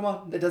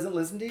Pokemon that doesn't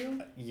listen to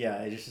you?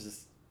 yeah, it's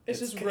just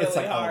it's really like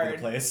all over hard. the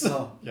place.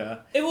 Oh. Yeah.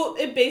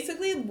 It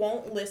basically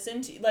won't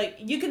listen to, like,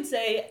 you can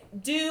say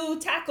do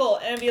tackle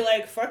and be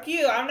like, fuck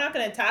you, I'm not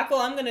gonna tackle,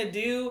 I'm gonna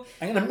do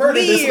I'm gonna murder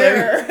this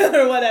thing.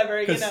 or whatever,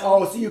 you 'Cause- know.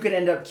 Oh, so you could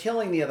end up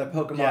killing the other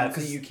Pokemon, Yeah, so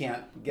 'cause- you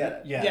can't get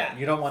it. Yeah. Yeah.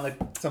 You don't want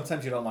to.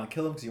 Sometimes you don't want to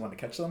kill them because you want to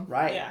catch them.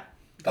 Right. Yeah.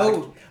 Oh,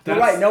 you're That's-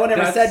 right. No one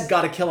ever that's- said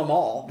gotta kill them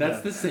all. That's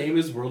Yeah. the same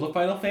as World of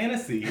Final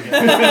Fantasy.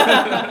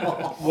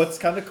 What's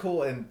kind of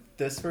cool in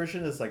this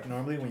version is like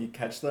normally when you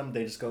catch them,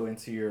 they just go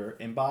into your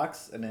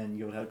inbox, and then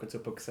you'll have to go to a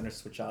Poke Center to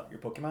switch out your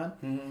Pokemon.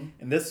 Mm-hmm.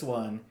 In this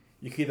one,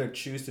 you can either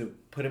choose to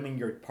put them in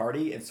your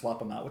party and swap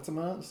them out with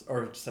someone else,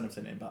 or just send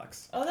them to an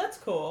inbox. Oh, that's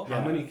cool.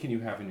 How many can you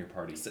have in your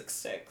party? 6.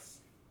 6.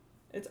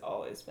 It's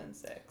always been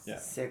 6. Yeah.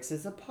 6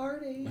 is a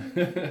party.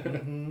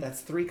 Mhm.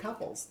 That's 3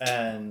 couples.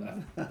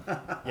 And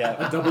A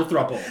yeah, double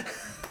throuple.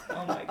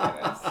 Oh my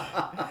goodness.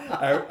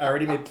 I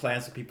already made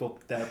plans for people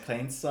that are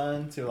playing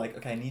Sun to like,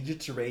 okay, I need you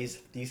to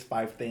raise these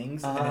 5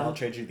 things, and then Uh-huh. I'll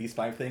trade you these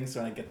 5 things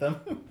when I get them.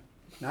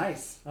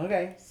 Nice.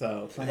 Okay.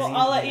 So, Well,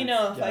 I'll let you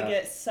know if Yeah. I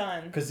get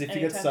Sun. because if you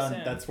get anytime Sun,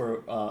 soon. that's where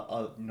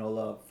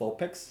Nola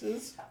Vulpix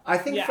is. I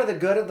think Yeah. for the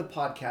good of the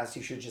podcast,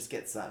 you should just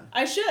get Sun.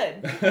 I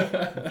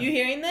should. You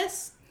hearing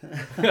this?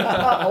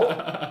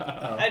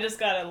 Oh, I just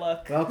gotta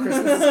look. well,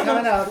 Christmas is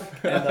coming up.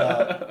 And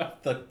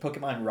the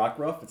Pokemon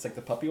Rockruff, it's like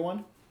the puppy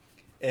one.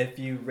 If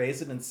you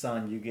raise it in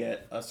Sun, you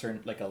get a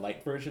certain, like a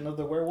light version of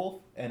the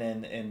werewolf, and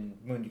then in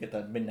Moon, you get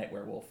the midnight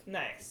werewolf.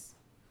 Nice.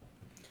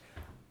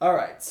 All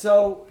right.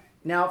 So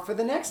now for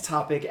the next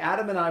topic,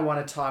 Adam and I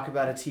want to talk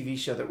about a TV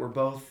show that we're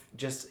both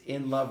just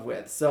in love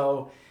with.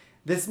 So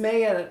this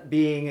may end up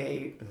being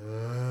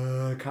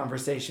a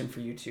conversation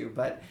for you two,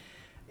 but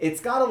it's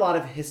got a lot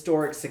of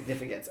historic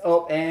significance.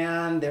 Oh,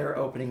 and they're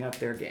opening up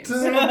their games.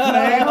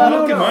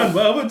 Pokemon,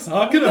 well, we're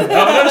talking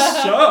about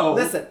a show.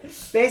 Listen,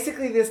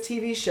 basically this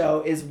TV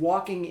show is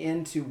walking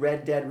into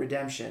Red Dead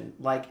Redemption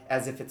like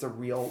as if it's a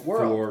real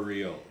world. For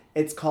real.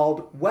 It's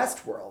called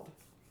Westworld.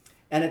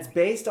 And it's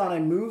based on a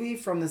movie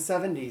from the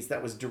 70s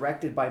that was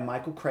directed by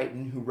Michael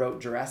Crichton, who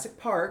wrote Jurassic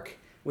Park,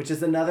 which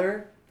is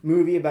another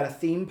movie about a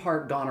theme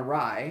park gone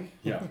awry,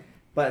 Yeah.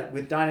 but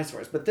with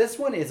dinosaurs. But this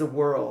one is a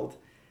world,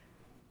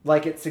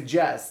 like it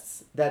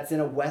suggests, that's in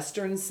a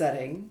Western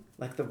setting,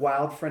 like the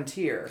wild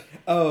frontier,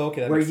 Oh,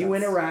 okay. where you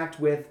interact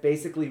with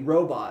basically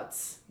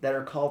robots that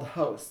are called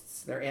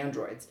hosts. They're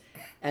androids.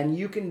 And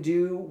you can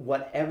do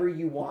whatever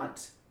you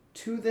want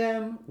to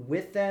them,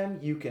 with them.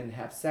 You can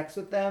have sex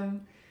with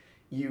them.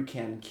 You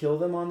can kill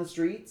them on the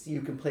streets.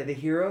 You can play the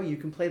hero. You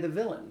can play the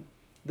villain.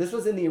 This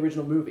was in the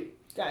original movie.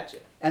 Gotcha.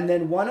 And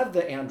then one of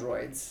the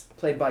androids,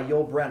 played by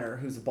Yul Brynner,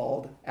 who's a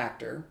bald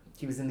actor.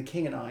 He was in The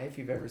King and I, if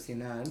you've ever seen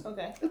that.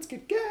 Okay. Let's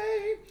get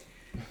gay.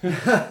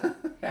 I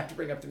have to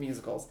bring up the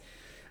musicals.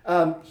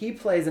 He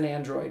plays an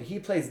android. He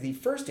plays the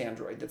first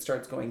android that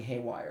starts going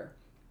haywire.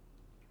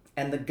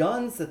 And the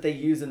guns that they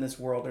use in this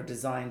world are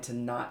designed to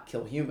not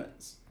kill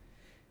humans,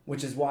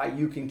 which is why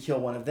you can kill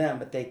one of them,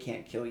 but they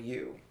can't kill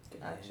you.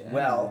 Gotcha.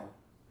 Well,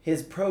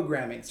 his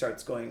programming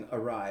starts going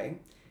awry,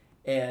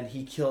 and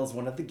he kills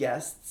one of the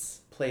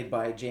guests, played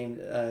by James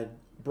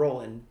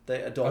Brolin,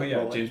 the adult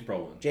Brolin. James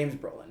Brolin. James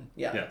Brolin,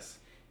 yeah. Yes.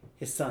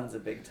 His son's a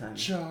big time.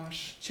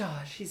 Josh,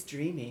 he's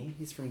dreamy.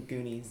 He's from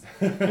Goonies.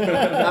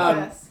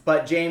 Yes.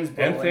 But James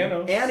Brolin. And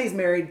Thanos. And he's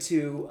married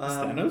to...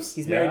 Thanos?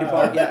 He's married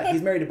to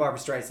he's married to Barbara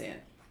Streisand.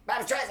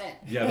 Barbara Streisand!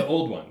 Yeah, the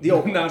old one. The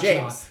old one, Not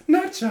James. Josh.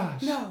 Not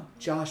Josh. No,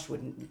 Josh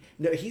wouldn't...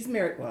 No, he's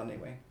married... Well,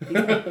 anyway.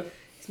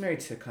 He's married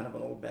to kind of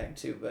an old bag,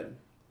 too, but...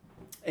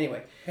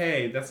 Anyway.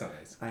 Hey, that's not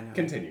nice. I know.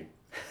 Continue.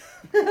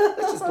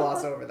 Let's just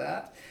gloss over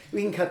that.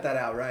 We can cut that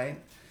out, right?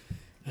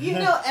 You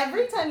know,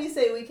 every time you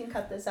say we can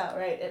cut this out,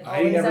 right? It I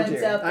always never ends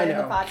do. up I in the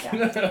know.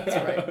 podcast. That's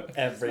right.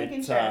 Every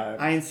making sure. time.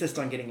 I insist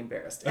on getting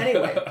embarrassed.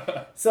 Anyway,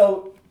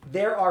 so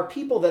there are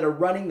people that are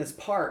running this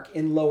park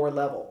in lower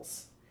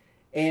levels.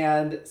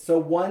 And so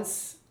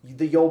once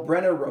the Yul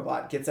Brynner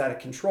robot gets out of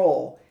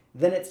control,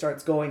 then it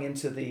starts going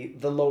into the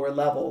lower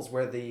levels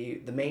where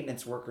the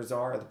maintenance workers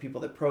are, the people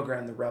that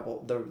program the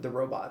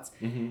robots.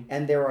 Mm-hmm.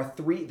 And there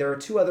are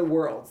two other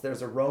worlds.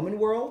 There's a Roman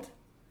world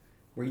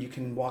where you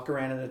can walk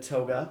around in a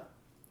toga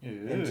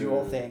and do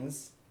all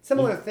things.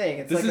 Similar thing.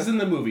 It's This like is in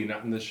the movie,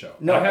 not in the show.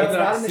 No, I have it's not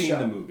not in the seen show.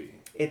 the movie.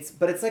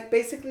 But it's like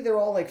basically they're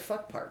all like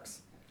fuck parks.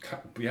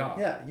 Yeah.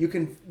 Yeah, you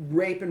can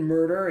rape and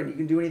murder and you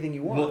can do anything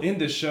you want. Well, in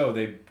the show,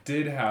 they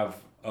did have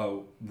a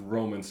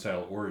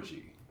Roman-style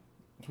orgy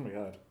Oh my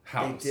god.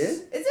 house. They did?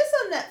 Is this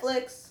on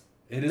Netflix?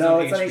 It is No,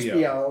 on it's on HBO.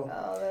 HBO.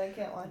 Oh, then I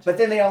can't watch it. But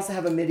then they also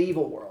have a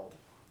medieval world.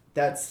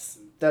 That's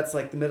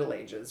like the Middle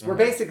Ages, where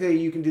basically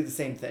you can do the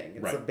same thing.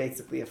 It's Right.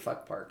 basically a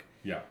fuck park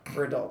Yeah.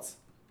 for adults.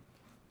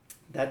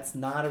 That's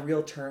not a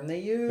real term they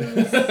use.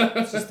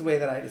 It's just the way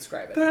that I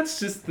describe it. That's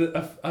just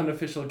the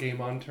unofficial game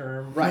on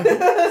term. Right.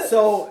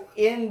 So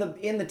in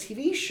the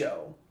TV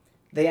show,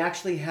 they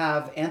actually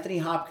have Anthony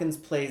Hopkins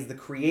plays the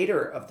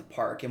creator of the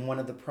park and one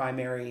of the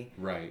primary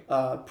Right.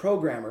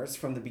 programmers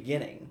from the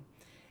beginning.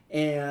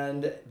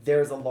 And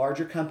there's a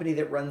larger company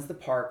that runs the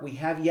park. We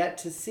have yet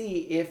to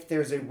see if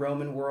there's a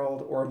Roman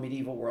world or a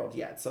medieval world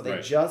yet. So they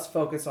Right. just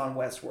focus on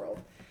Westworld.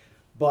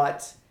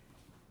 But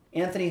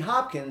Anthony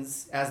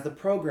Hopkins, as the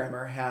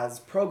programmer, has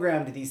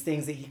programmed these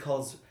things that he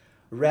calls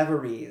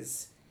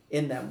reveries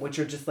in them, which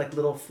are just like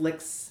little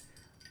flicks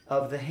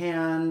of the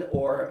hand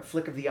or a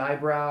flick of the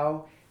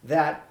eyebrow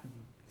that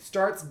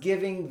starts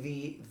giving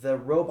the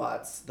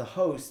robots, the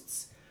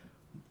hosts,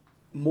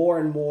 more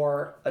and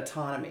more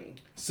autonomy.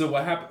 So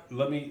what happened?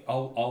 Let me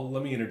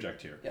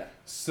interject here. Yeah.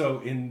 So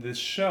in this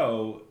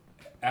show,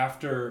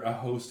 after a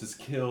host is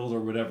killed or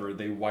whatever,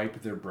 they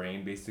wipe their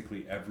brain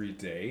basically every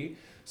day,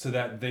 so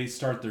that they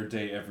start their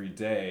day every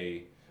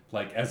day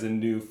like as a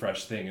new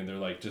fresh thing, and they're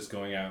like just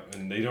going out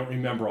and they don't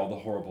remember all the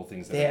horrible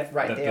things that They have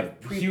that they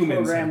have the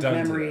humans have pre-programmed done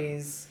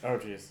memories. Oh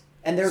jeez.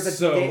 And there's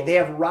So- they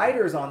have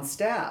writers on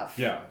staff.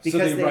 to them. Yeah. So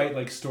Because they write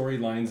like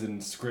storylines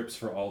and scripts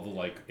for all the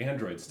like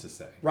androids to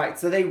say. Right,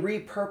 so they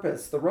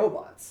repurpose the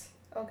robots.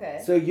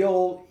 Okay.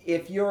 So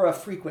if you're a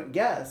frequent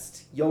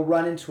guest, you'll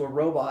run into a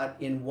robot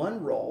in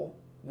one role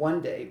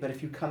one day, but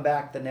if you come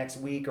back the next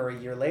week or a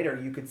year later,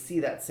 you could see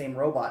that same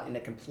robot in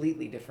a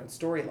completely different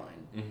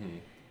storyline. Mm-hmm.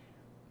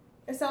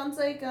 It sounds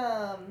like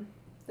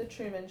the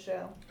Truman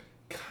Show.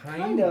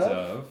 Kind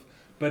of,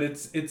 but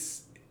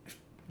it's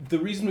the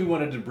reason we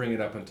wanted to bring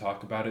it up and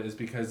talk about it is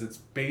because it's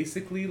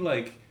basically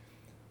like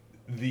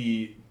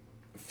the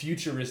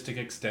futuristic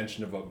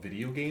extension of what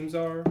video games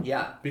are.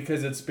 Yeah.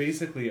 Because it's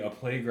basically a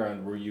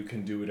playground where you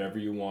can do whatever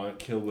you want,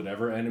 kill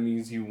whatever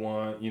enemies you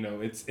want. You know,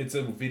 it's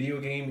a video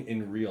game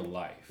in real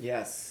life.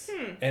 Yes.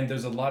 And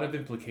there's a lot of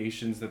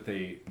implications that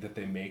they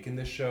make in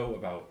this show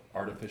about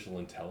artificial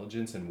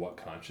intelligence and what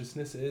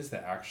consciousness is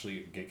that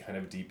actually get kind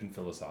of deep and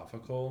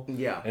philosophical.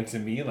 Yeah. And to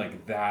me,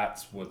 like,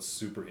 that's what's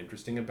super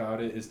interesting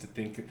about it is to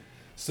think.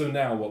 So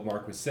now what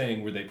Mark was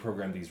saying, where they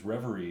program these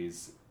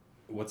reveries,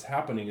 what's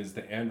happening is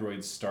the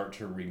androids start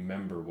to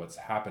remember what's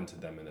happened to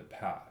them in the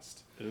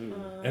past.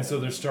 And so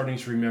they're starting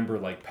to remember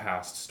like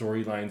past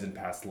storylines and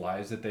past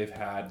lives that they've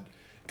had,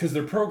 because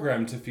they're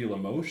programmed to feel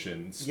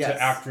emotions, Yes.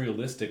 to act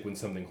realistic when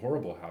something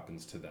horrible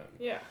happens to them.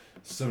 Yeah.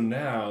 So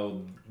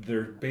now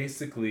they're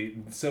basically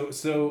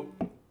so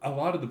a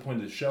lot of the point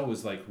of the show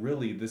is like,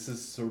 really, this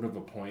is sort of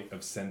a point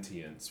of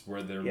sentience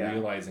where they're Yeah.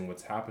 realizing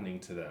what's happening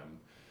to them.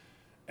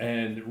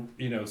 And,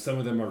 you know, some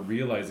of them are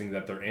realizing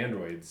that they're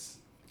androids,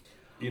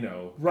 you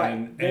know,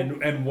 Right.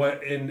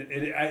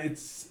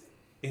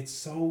 it's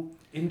so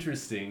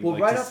interesting, Well,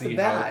 like, right to off see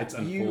the how bat, it's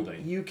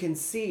unfolding. you can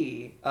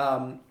see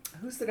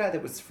who's the guy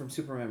that was from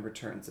Superman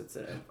Returns? It's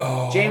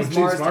James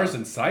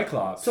Marsden,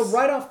 Cyclops. So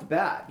right off the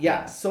bat,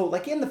 yeah. So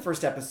like in the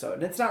first episode,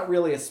 and it's not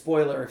really a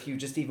spoiler if you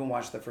just even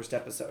watch the first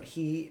episode,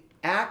 he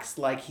acts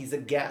like he's a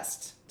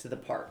guest to the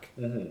park.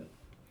 Mm-hmm.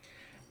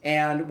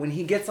 And when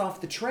he gets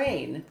off the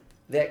train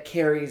that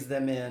carries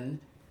them in,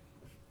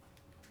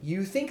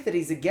 you think that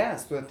he's a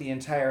guest throughout the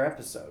entire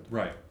episode.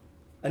 Right.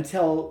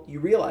 Until you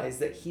realize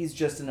that he's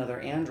just another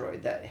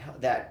android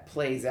that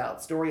plays out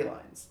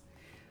storylines.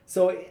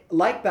 So,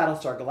 like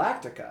Battlestar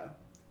Galactica,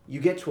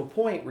 you get to a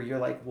point where you're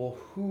like, well,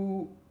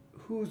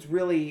 who's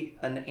really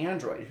an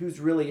android? Who's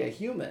really a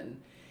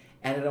human?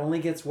 And it only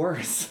gets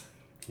worse.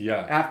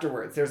 Yeah.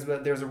 Afterwards,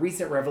 there's a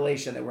recent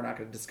revelation that we're not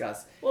going to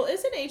discuss. Well,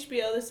 isn't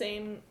HBO the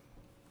same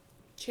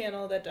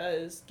channel that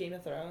does Game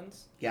of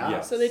Thrones? Yeah.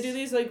 Yes. So they do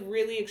these like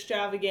really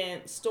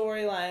extravagant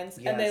storylines,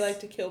 and they Yes. like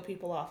to kill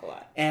people off a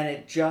lot. And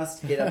it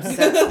upsets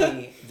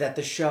me that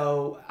the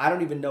show, I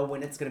don't even know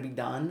when it's going to be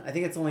done. I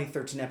think it's only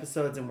 13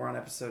 episodes and we're on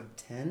episode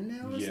 10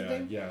 now or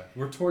something. Yeah.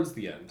 We're towards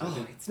the end. I Oh,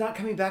 think. it's not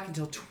coming back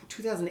until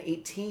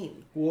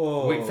 2018.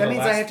 Whoa. Wait, That the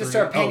means I last have to 3?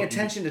 start paying Oh,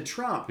 attention to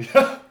Trump.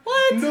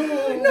 What?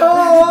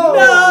 No!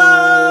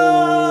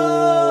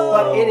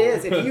 But it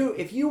is.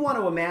 If you want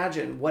to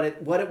imagine what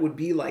it would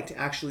be like to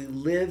actually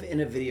live in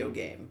a video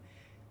game,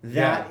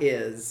 that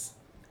is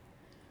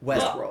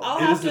Westworld. I'll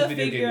It have is a to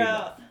video figure game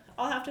out.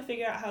 I'll have to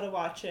figure out how to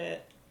watch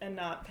it and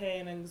not pay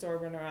an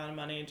exorbitant amount of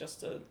money just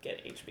to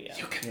get HBO.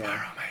 You can Yeah.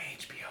 borrow my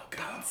HBO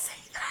Go. Don't say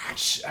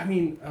that. I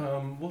mean,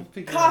 we'll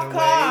figure Cough, out a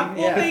cough.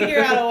 way. We'll Yeah. figure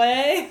out a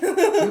way.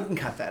 You can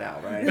cut that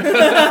out, right?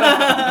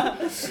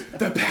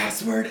 The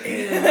password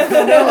is.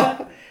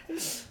 No.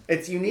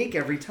 It's unique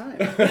every time.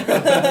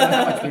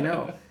 How much we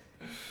know.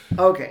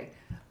 Okay.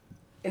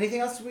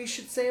 Anything else we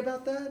should say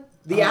about that?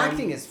 The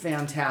acting is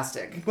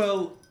fantastic.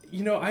 Well,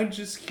 I'm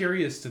just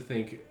curious to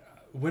think.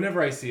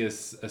 Whenever I see a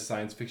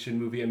science fiction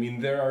movie, I mean,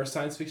 there are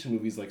science fiction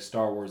movies like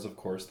Star Wars, of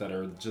course, that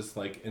are just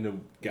like in a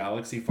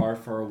galaxy far,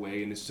 far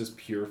away, and it's just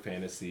pure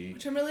fantasy.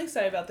 Which I'm really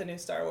excited about the new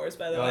Star Wars,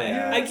 by the Oh, way.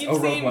 yeah. I keep Oh,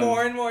 Rogue seeing One.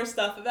 more and more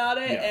stuff about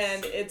it, Yes.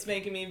 and it's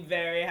making me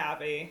very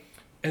happy.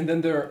 And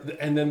then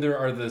there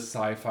are the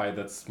sci-fi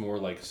that's more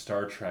like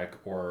Star Trek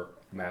or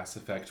Mass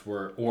Effect,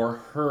 where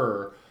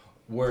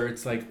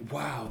it's like,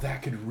 wow,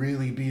 that could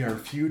really be our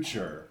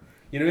future.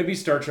 Maybe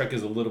Star Trek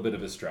is a little bit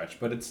of a stretch,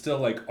 but it's still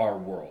like our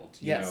world.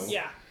 You Yes. know?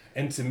 Yeah.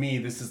 And to me,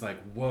 this is like,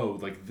 whoa,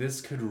 like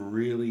this could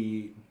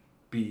really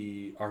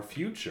be our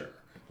future.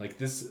 Like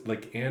this,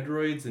 like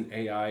androids and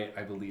AI,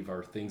 I believe,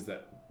 are things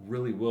that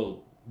really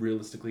will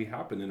realistically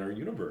happen in our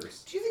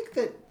universe. Do you think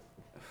that...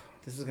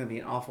 This is going to be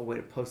an awful way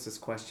to post this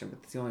question, but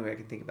it's the only way I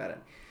can think about it.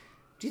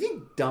 Do you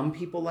think dumb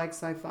people like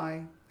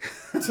sci-fi?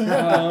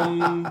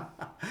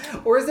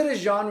 Or is it a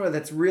genre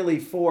that's really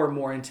for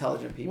more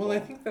intelligent people? Well, I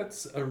think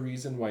that's a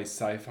reason why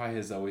sci-fi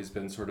has always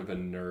been sort of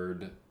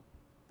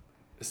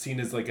seen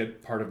as like a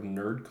part of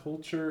nerd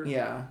culture.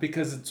 Yeah.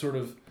 Because it's sort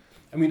of,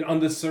 I mean, on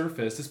the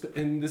surface,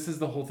 and this is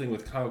the whole thing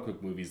with comic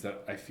book movies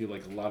that I feel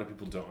like a lot of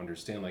people don't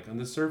understand. Like on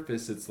the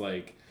surface, it's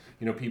like,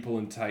 people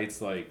in tights,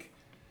 like,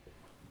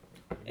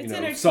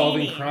 It's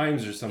solving entertaining.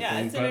 crimes or something. Yeah,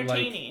 it's but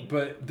entertaining.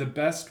 but the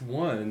best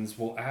ones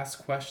will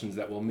ask questions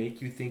that will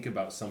make you think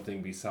about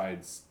something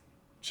besides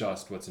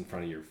just what's in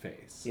front of your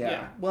face. Yeah.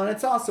 Yeah. Well, and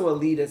it's also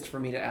elitist for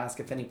me to ask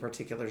if any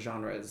particular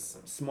genre is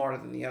smarter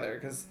than the other,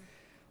 because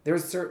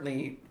there's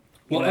certainly...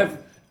 Well,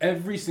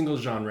 every single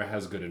genre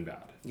has good and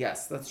bad.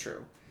 Yes, that's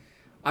true.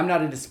 I'm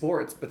not into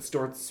sports, but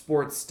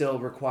sports still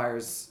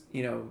requires,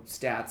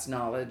 stats,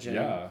 knowledge, and,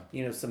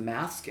 Yeah. some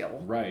math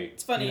skill. Right.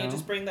 It's funny You you know?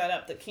 just bring that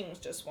up. The Kings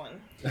just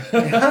won.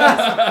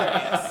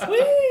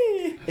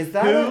 Is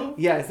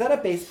that a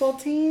baseball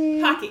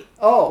team? Hockey.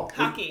 Oh.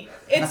 Hockey.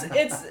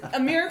 It's a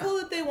miracle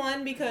that they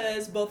won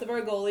because both of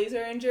our goalies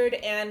are injured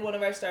and one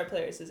of our star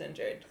players is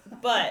injured.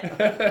 But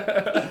we're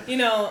on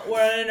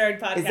a nerd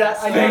podcast. Is that-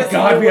 I so- noticed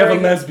Thank God we have a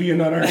wearing- lesbian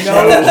on our No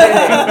show. kidding.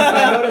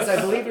 I noticed, I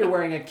believe you're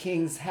wearing a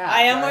King's hat.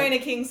 I am right? wearing a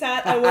King's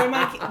hat. I wear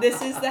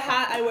this is the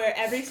hat I wear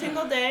every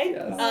single day.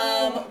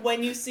 Yes.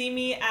 When you see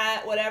me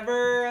at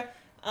whatever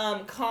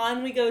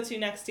con we go to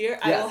next year,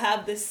 I Yes. will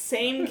have the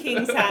same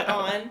King's hat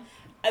on.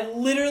 I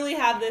literally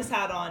have this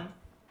hat on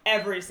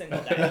every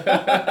single day.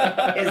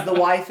 Is the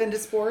wife into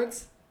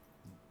sports?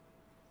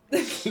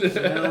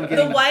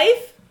 The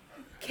wife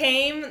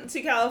came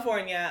to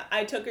California.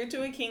 I took her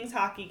to a Kings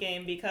hockey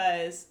game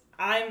because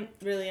I'm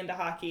really into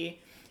hockey.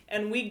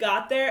 And we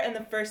got there, and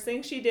the first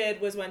thing she did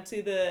was went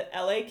to the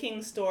LA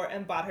Kings store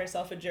and bought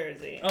herself a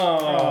jersey.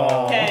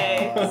 Oh.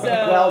 Okay, so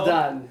Well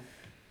done.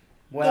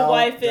 Well the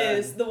wife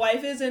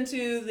done. is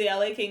into the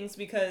LA Kings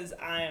because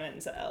I'm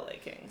into LA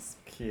Kings.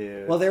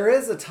 Cute. Well, there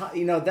is a time,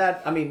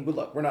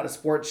 look, we're not a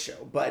sports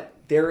show, but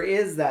there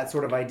is that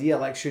sort of idea,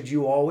 like, should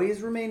you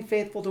always remain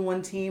faithful to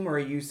one team, or are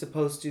you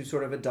supposed to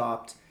sort of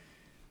adopt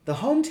the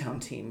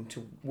hometown team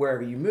to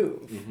wherever you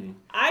move? Mm-hmm.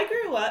 I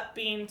grew up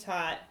being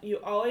taught you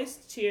always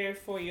cheer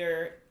for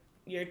your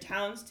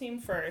town's team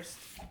first,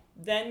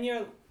 then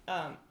your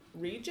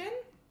region,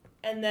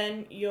 and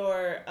then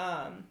your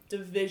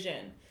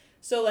division.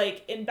 So,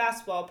 like, in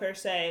basketball, per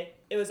se,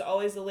 it was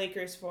always the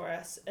Lakers for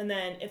us. And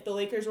then if the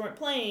Lakers weren't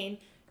playing,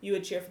 you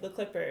would cheer for the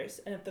Clippers.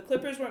 And if the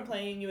Clippers weren't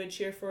playing, you would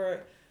cheer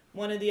for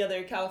one of the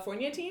other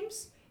California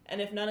teams.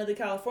 And if none of the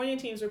California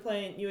teams were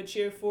playing, you would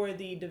cheer for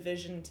the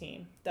division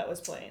team that was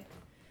playing.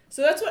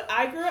 So that's what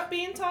I grew up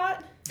being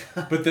taught.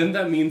 But then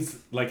that means,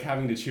 like,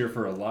 having to cheer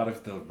for a lot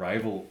of the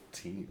rival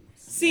teams.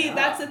 See,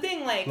 that's the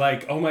thing,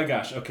 Like, oh my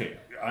gosh, okay,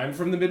 I'm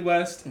from the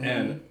Midwest,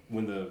 and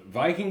when the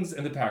Vikings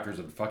and the Packers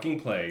would fucking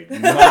play,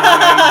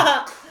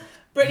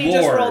 Brittany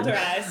Lord. just rolled her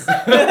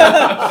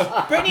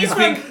eyes.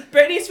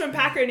 Brittany's from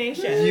Packer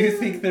Nation. you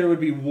think there would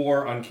be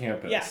war on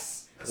campus.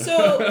 Yes.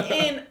 So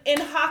in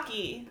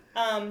hockey,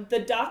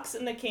 the Ducks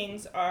and the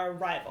Kings are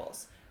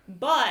rivals,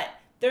 but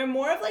they're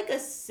more of like a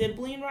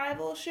sibling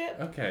rivalship.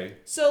 Okay.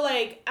 So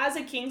like as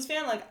a Kings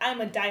fan, like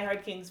I'm a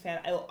diehard Kings fan.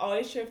 I will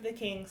always cheer for the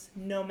Kings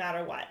no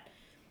matter what.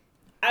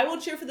 I will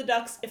cheer for the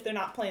Ducks if they're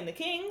not playing the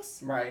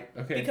Kings. Right.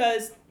 Okay.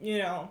 Because,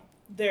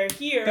 they're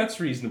here. That's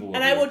reasonable.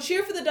 And I will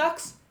cheer for the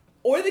Ducks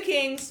or the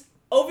Kings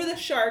over the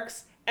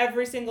Sharks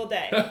every single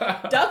day.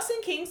 Ducks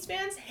and Kings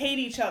fans hate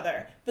each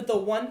other, but the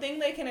one thing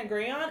they can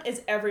agree on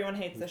is everyone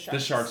hates the Sharks.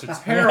 The Sharks are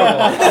terrible.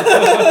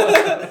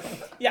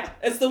 Yeah,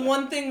 it's the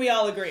one thing we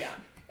all agree on.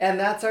 And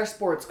that's our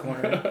sports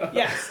corner.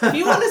 Yes, if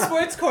you want a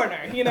sports corner,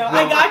 I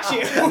got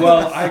you.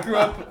 Well, I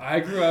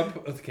grew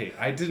up. Okay,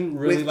 I didn't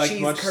really With like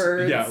cheese much.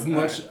 curds. Yeah,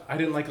 much. I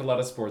didn't like a lot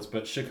of sports,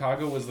 but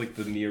Chicago was like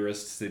the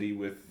nearest city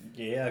with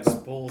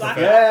Bulls. Black-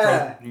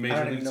 Yeah. from major I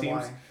don't league even know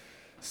teams. why.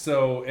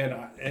 So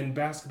and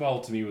basketball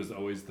to me was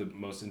always the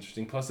most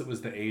interesting. Plus, it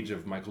was the age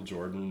of Michael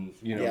Jordan.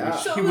 Yeah.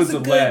 Which So he it was a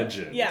good-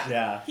 legend.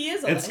 Yeah, he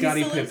is a And legend.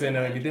 Scottie He still is Pippen, a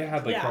and I mean, they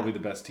had like Yeah. probably the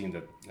best team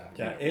that.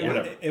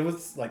 It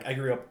was like I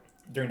grew up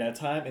during that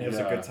time, and it was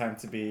a good time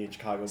to be in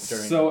Chicago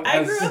during. So I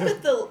as, grew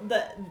up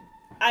at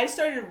I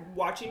started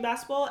watching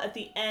basketball at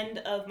the end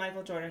of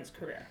Michael Jordan's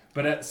career.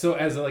 But so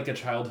as like a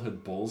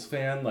childhood Bulls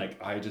fan, like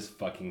I just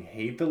fucking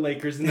hate the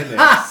Lakers and the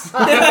Knicks.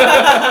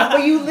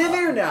 But you live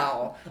here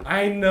now.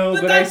 I know,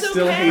 But but I that's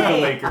still hate the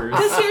okay. Lakers.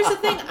 Because here's the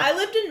thing, I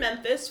lived in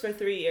Memphis for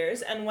 3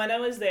 years, and when I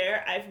was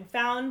there, I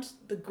found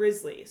the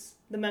Grizzlies,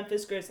 the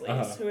Memphis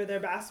Grizzlies, who are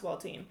their basketball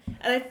team,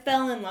 and I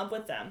fell in love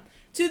with them.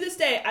 To this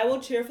day, I will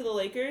cheer for the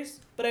Lakers,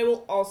 but I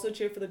will also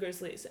cheer for the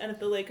Grizzlies. And if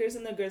the Lakers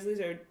and the Grizzlies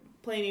are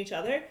playing each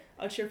other,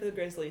 I'll cheer for the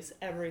Grizzlies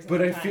every single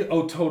But I time.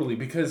 feel totally,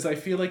 because I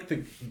feel like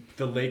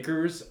the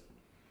Lakers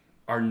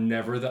are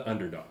never the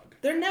underdog.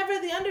 They're never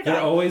the underdog.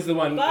 They're always the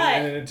one, But-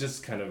 and it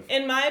just kind of.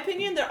 In my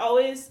opinion, they're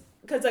always,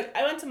 because like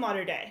I went to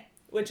Mater Dei,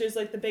 which is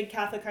like the big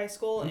Catholic high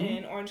school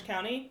in Orange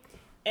County,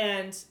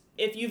 and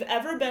if you've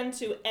ever been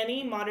to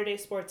any Mater Dei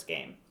sports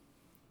game,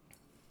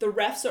 the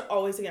refs are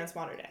always against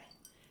Mater Dei.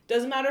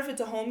 Doesn't matter if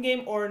it's a home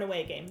game or an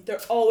away game, they're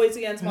always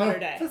against Mater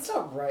Dei. That's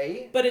not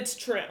right. But it's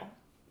true.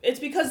 It's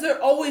because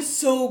they're always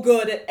so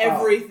good at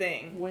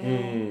everything.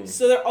 Well,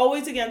 So they're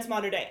always against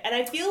Mater Dei. And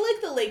I feel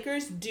like the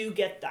Lakers do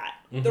get that.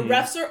 The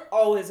refs are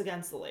always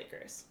against the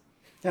Lakers.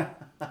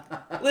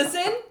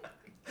 Listen,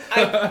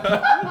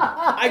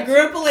 I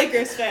grew up a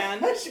Lakers fan.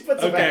 she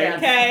puts up a Okay. hand.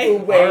 Okay.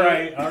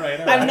 Away. All right.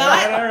 I'm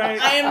not. All right.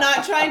 I am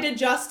not trying to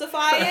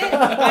justify it.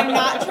 I'm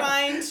not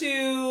trying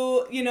to,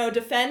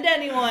 defend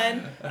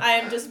anyone. I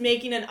am just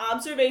making an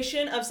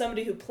observation of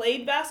somebody who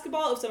played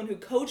basketball, of someone who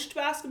coached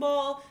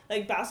basketball.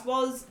 Like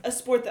basketball is a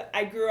sport that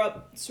I grew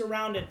up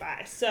surrounded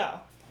by.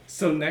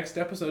 So next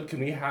episode, can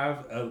we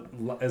have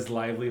as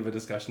lively of a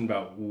discussion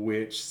about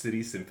which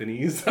city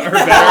symphonies are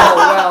better? Oh,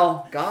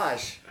 well,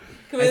 gosh.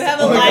 Can we have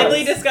a Oh my God.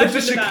 lively discussion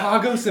The about?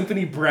 Chicago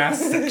Symphony Brass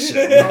Section.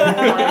 Oh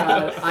my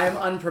God. I am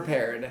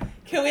unprepared.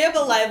 Can we have a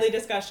lively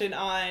discussion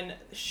on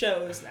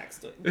shows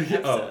next week?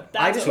 Episode?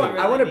 That's what we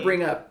I want really to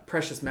bring up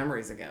Precious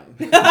Memories again.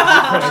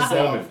 Precious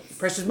moments.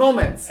 Precious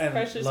Moments. and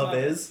Precious Love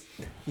moments. Is.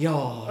 Yo,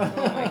 Oh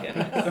my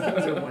goodness.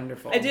 those are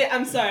wonderful.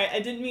 I'm sorry. I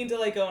didn't mean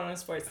to go on a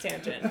sports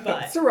tangent,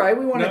 but It's all right.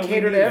 We want No, to we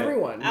cater to need it.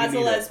 everyone. as a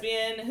need it.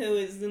 lesbian who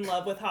is in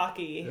love with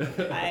hockey,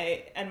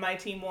 and my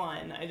team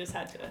won, I just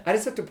had to. I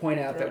just have to point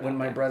out Throw that it when out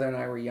my there. brother and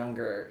I were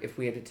younger, if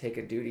we had to take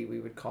a duty, we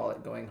would call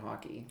it going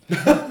hockey.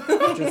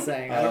 Just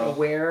saying. I don't know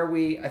where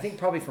I think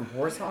probably from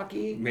horse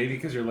hockey. Maybe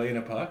because you're laying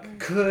a puck.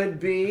 Could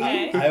be.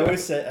 Okay. I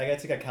always say I gotta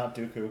take a Count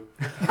Dooku.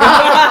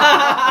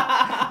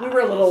 We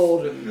were a little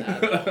older than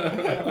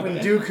that when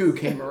Dooku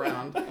came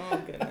around.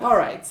 Oh goodness. All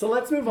right, so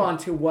let's move on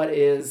to what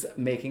is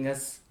making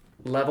us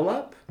level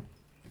up.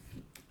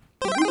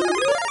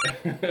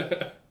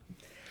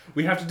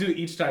 We have to do it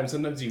each time.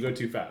 Sometimes you go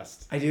too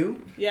fast. I do?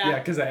 Yeah, Yeah.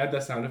 because I add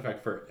that sound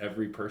effect for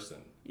every person.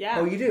 Yeah.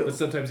 Oh, you do? But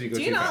sometimes you go Do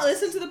too you not fast.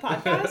 listen to the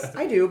podcast?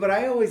 I do, but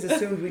I always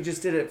assumed we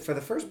just did it for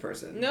the first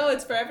person. No,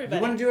 it's for You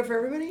everybody. want to do it for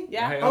everybody?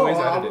 Yeah. I Oh, always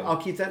add it in. I'll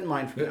keep that in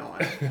mind from now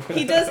on.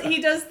 He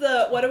does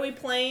the what are we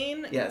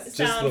playing? Yes. Just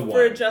Sound the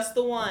for one. just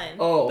the one.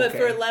 Oh, But okay.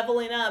 for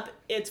leveling up,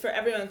 it's for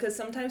everyone because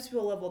sometimes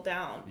people level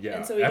down. Yeah.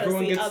 And so he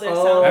Everyone does the gets- other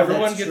Oh, sound.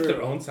 Everyone that's gets true.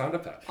 their own sound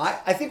effect.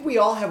 I think we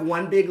all have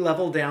one big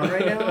level down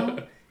right now.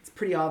 It's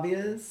pretty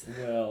obvious.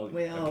 Well,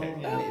 Well, okay.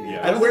 maybe.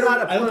 Yeah. I don't We're think-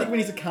 not a I don't poli- think we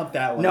need to count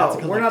that one. No,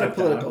 That's a we're not a collective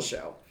political down.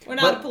 show. We're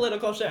not a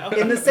political show.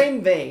 In the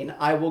same vein,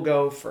 I will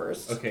go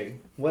first. Okay.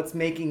 What's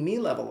making me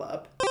level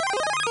up?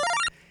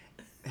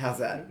 How's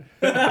that?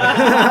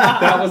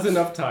 That was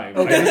enough time.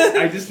 Okay.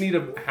 I just need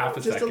a half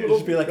a Just second. a little.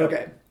 Just be like,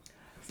 okay.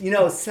 You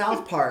know,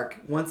 South Park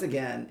once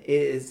again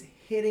is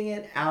hitting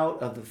it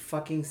out of the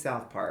fucking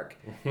South Park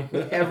with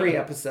every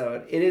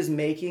episode. It is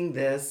making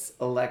this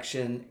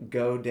election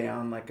go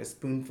down like a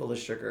spoonful of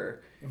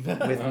sugar with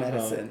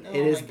medicine. Oh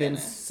It has my been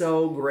goodness.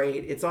 so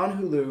great. It's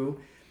on Hulu.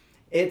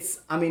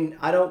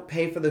 I don't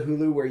pay for the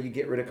Hulu where you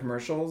get rid of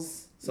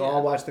commercials, so Yeah.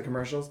 I'll watch the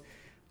commercials.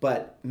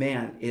 But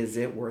man, is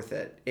it worth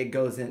it? It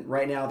goes in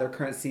right now. Their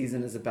current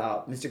season is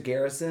about Mr.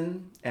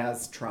 Garrison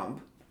as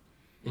Trump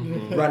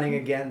running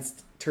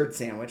against Turd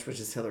Sandwich, which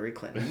is Hillary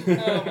Clinton.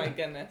 Oh my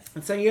goodness.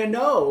 And so you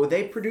know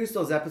they produced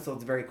those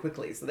episodes very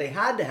quickly, so they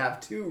had to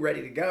have 2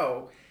 ready to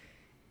go,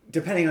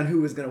 depending on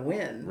who was going to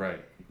win. Right.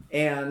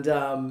 And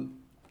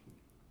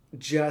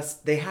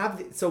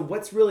so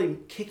what's really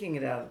kicking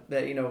it out,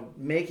 that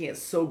making it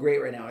so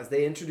great right now, is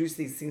they introduce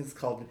these things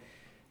called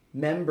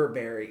member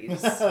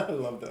berries. I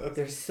love those.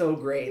 They're so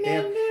great.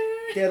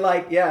 They're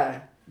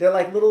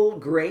like little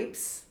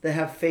grapes that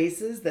have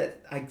faces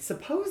that I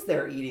suppose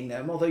they're eating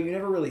them, although you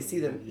never really see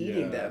them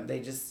eating Yeah. them. They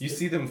just You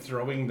see them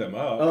throwing them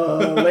up.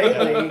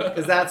 lately,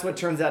 because that's what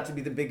turns out to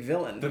be the big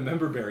villain. The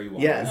memberberry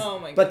ones. Yes. Oh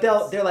my But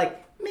goodness. they're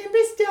like, remember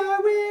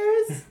Star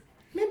Wars?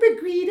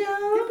 Remember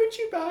Greedo? Remember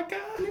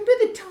Chewbacca? Remember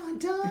the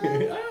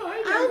Tauntaun?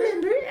 I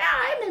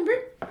remember.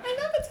 I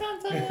know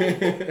the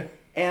Tauntaun.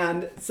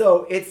 And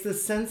so it's the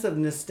sense of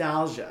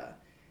nostalgia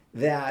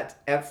that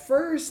at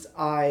first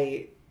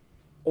I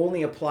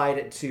only applied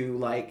it to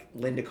like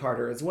Linda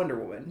Carter as Wonder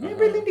Woman.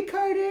 Remember Linda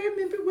Carter?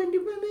 Remember Wonder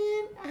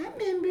Woman? I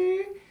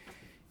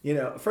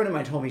remember. A friend of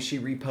mine told me she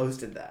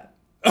reposted that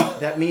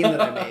meme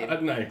that I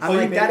made. Nice. I'm Oh, you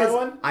like, made that that is.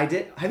 one? I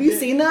did. Have you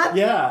seen that?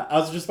 Yeah, I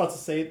was just about to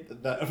say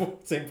the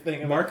same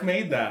thing. Mark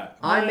made that.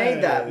 I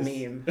made that Nice.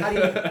 meme.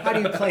 How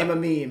do you claim a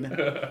meme?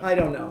 I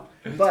don't know.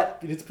 But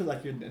You need to put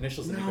like your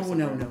initials in it. or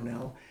no.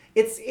 something.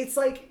 It's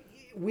like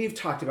we've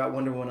talked about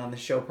Wonder Woman on the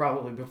show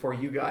probably before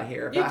you got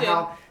here You about did.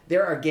 how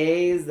there are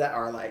gays that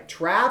are like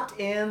trapped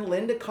in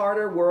Linda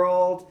Carter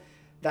world.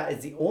 That is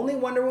the only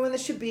Wonder Woman that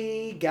should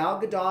be.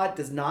 Gal Gadot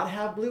does not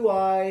have blue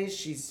eyes.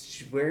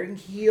 She's wearing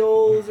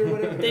heels or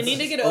whatever. They need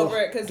to get over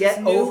it because Get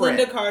this new over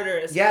Linda it. Carter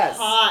is Yes.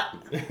 hot.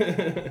 But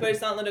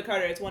it's not Linda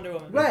Carter, it's Wonder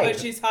Woman. Right.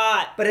 But she's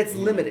hot. But it's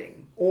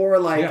limiting. Or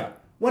like Yeah.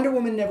 Wonder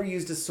Woman never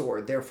used a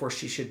sword, therefore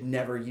she should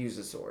never use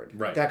a sword.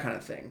 Right. That kind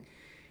of thing.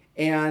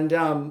 And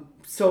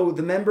so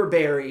the member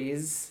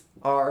berries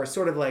are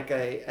sort of like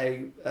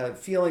a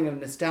feeling of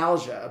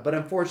nostalgia, but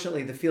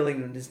unfortunately the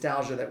feeling of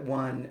nostalgia that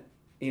won,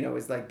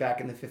 is like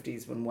back in the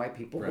 50s when white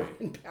people were Right.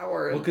 in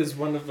power. Well, And, because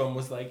one of them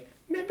was like,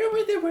 remember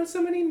where there were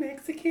so many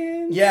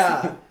Mexicans?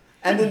 yeah.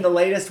 And then the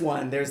latest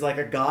one, there's like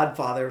a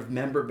godfather of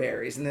member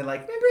berries, and they're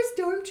like, remember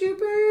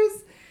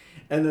stormtroopers?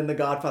 And then the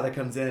Godfather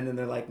comes in, and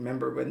they're like,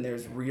 remember when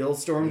there's real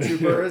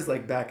stormtroopers,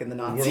 like back in the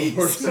Nazis?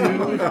 World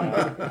War II.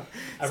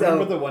 I So-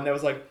 remember the one that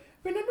was like,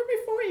 remember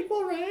before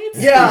equal rights?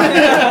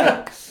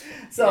 Yeah.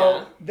 So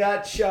Yeah.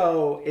 that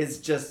show is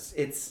just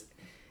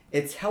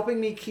it's helping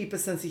me keep a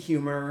sense of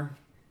humor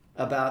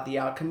about the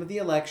outcome of the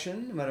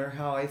election, no matter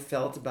how I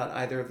felt about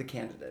either of the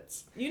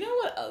candidates. You know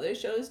what other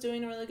show is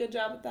doing a really good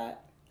job at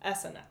that?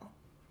 SNL.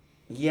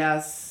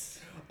 Yes.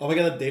 Oh my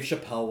god, the Dave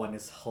Chappelle one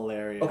is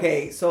hilarious.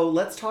 Okay, so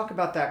let's talk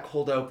about that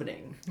cold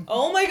opening.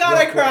 Oh my god, Real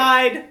I quick.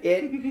 cried!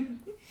 It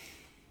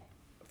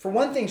for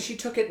one thing, she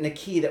took it in a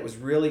key that was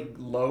really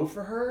low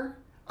for her.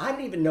 I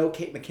didn't even know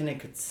Kate McKinnon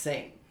could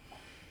sing.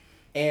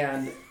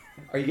 And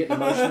are you getting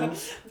emotional?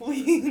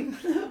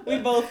 we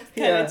both kind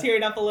Yeah. of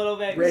teared up a little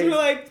bit. 'Cause Ray's, we're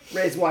like,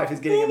 Ray's wife is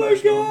getting "Oh my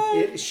emotional.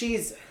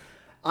 God."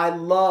 I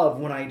love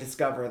when I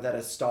discover that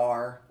a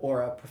star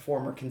or a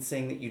performer can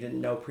sing that you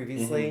didn't know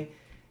previously.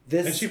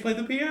 This And she played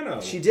the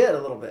piano. she did a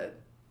little bit.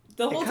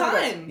 the It whole kinda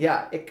got- time.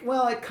 yeah. It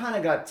kind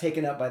of got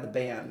taken up by the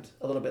band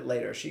a little bit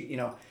later.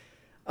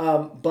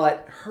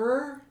 But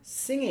her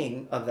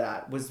singing of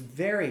that was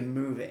very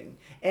moving.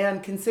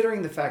 And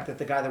considering the fact that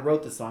the guy that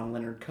wrote the song,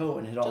 Leonard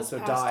Cohen, had Just also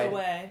passed died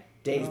away.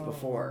 days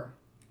before.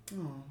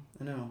 Oh,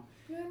 I know.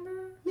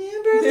 Remember?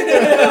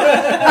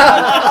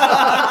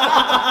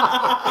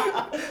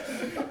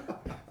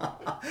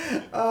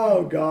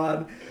 Oh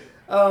God.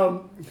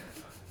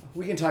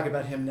 We can talk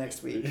about him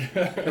next week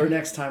or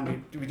next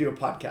time we do a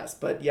podcast.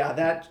 But yeah,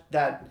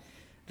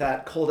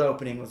 that cold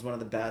opening was one of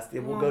the best.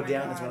 It will Oh go my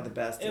down as God. one of the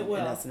best It in will.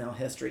 SNL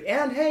history.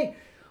 And hey,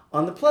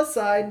 on the plus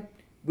side,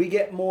 we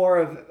get more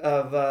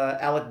of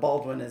Alec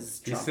Baldwin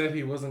as He Trump. said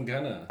he wasn't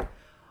gonna.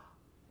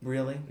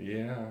 Really?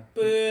 Yeah.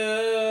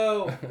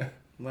 Boo.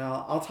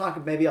 Well, I'll talk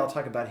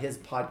about his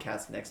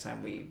podcast next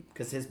time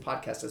because his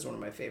podcast is one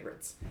of my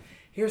favorites.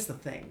 Here's the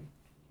thing,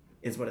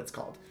 is what it's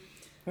called.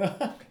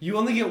 You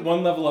only get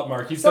one level up,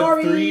 Mark. You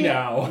Sorry. said 3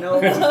 now. No.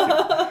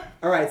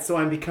 All right, so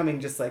I'm becoming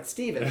just like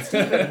Steven.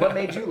 Steven, what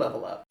made you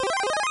level up?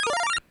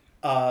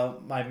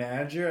 My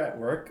manager at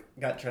work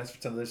got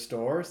transferred to another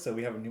store, so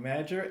we have a new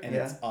manager, and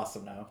it's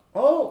awesome now.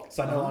 Oh,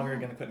 So I'm no longer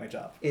gonna quit my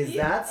job. Is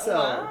that so?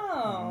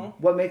 Wow.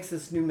 What makes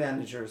this new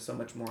manager so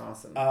much more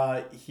awesome?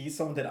 He's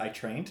someone that I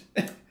trained,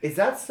 Is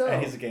that so?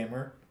 and he's a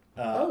gamer.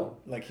 Oh.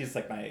 Like he's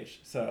like my age.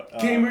 So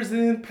Gamers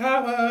in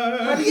power.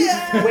 How do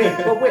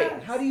you,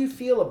 wait. How do you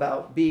feel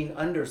about being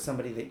under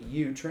somebody that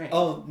you train?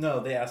 Oh no,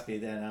 they asked me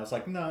then, and I was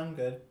like, no, I'm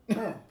good.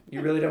 Oh,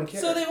 you really don't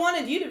care. So they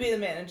wanted you to be the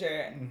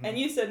manager, and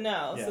you said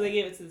no, Yeah. so they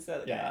gave it to this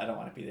other Yeah, guy. I don't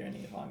want to be there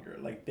any longer.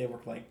 Like they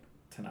work like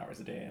 10 hours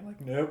a day. I'm like,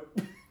 nope,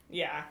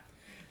 Yeah.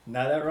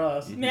 not at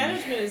Ross.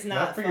 Management is not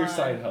Not for your fun.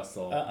 side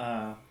hustle.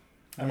 I'm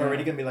Yeah.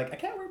 already gonna be like, I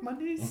can't work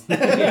Mondays.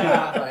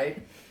 Yeah,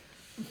 right.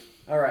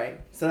 All right.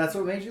 So that's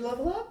what made you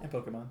level up? And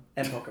Pokemon.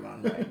 And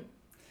Pokemon, right?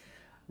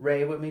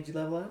 Ray, what made you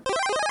level up?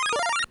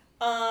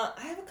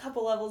 I have a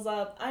couple levels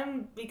up.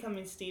 I'm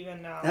becoming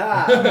Steven now.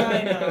 Ah.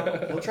 I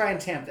know. We'll try and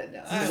tamp that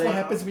down. This is what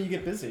happens when you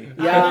get busy.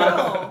 Yeah. I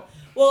know.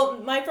 Well,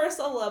 my first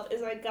level up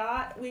is we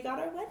got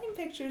our wedding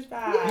pictures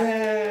back.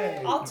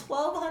 Yay. All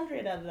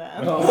 1,200 of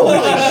them. Holy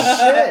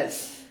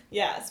shit.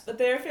 Yes, but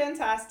they're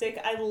fantastic.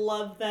 I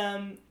love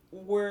them.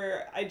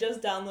 I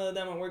just downloaded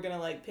them and we're gonna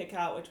like pick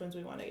out which ones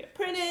we want to get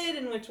printed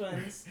and which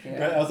ones.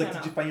 Yeah. Right, I was like, I did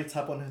know. you find your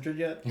top 100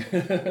 yet?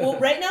 Well,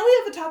 right now we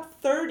have a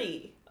top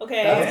 30.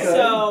 Okay, That's good.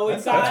 so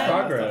we've That's got.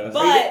 progress.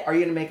 But Are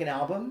you going to make an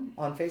album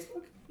on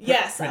Facebook?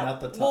 yes, Print out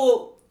the top.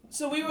 well,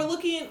 so we were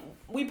looking.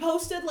 We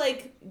posted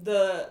like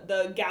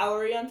the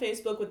gallery on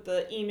Facebook with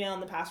the email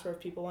and the password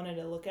if people wanted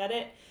to look at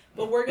it.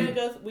 But we're gonna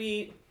go.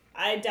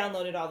 I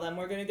downloaded all of them.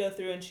 We're gonna go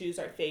through and choose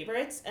our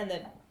favorites and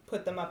then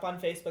put them up on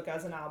Facebook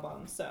as an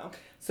album.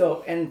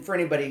 So And for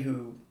anybody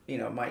who,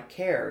 might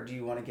care, do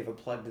you want to give a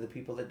plug to the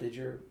people that did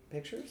your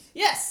pictures?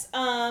 yes,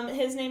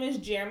 his name is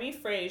Jeremy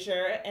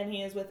Frazier and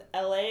he is with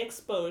LA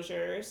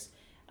Exposures.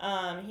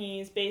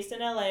 He's based in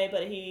LA,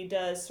 but he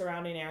does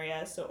surrounding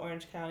areas, so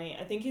Orange County.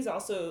 I think he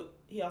also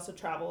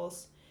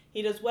travels.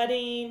 He does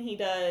wedding, he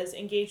does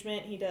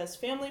engagement, he does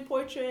family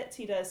portraits,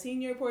 he does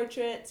senior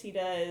portraits, he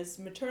does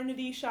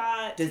maternity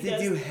shots. Does he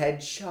do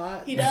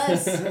headshot? He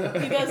does.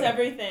 He does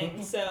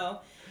everything.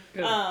 So,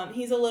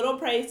 he's a little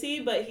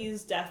pricey, but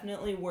he's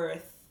definitely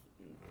worth.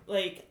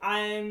 Like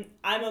I'm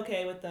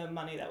okay with the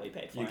money that we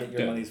paid for You him. get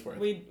your money's worth.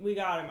 We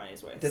got our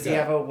money's worth. Does he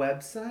have a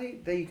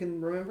website that you can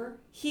remember?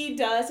 He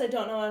does. I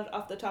don't know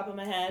off the top of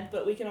my head,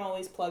 but we can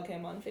always plug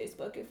him on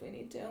Facebook if we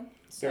need to.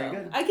 So Very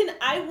good.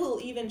 I will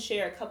even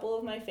share a couple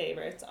of my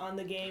favorites on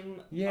the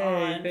Game Yay,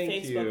 on thank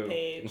Facebook you.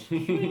 page, so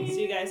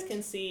you guys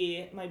can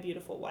see my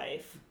beautiful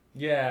wife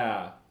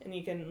Yeah. and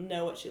you can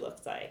know what she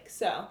looks like.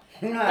 So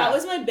that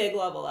was my big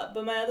level up.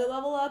 But my other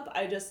level up,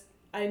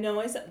 I know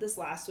I said this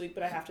last week,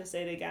 but I have to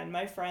say it again.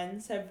 My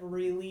friends have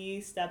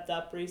really stepped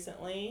up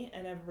recently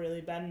and have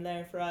really been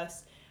there for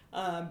us.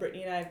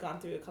 Brittany and I have gone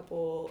through a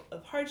couple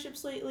of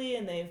hardships lately,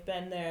 and they've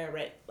been there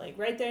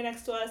right there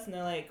next to us, and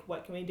they're like,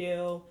 what can we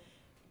do?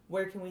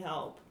 Where can we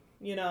help?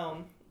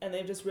 And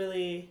they've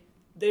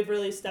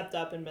really stepped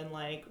up and been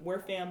like,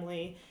 we're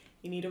family.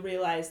 You need to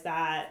realize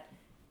that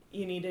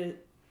you need to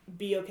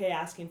be okay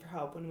asking for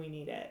help when we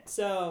need it.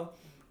 So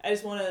I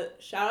just want to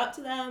shout out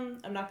to them.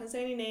 I'm not going to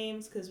say any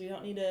names because we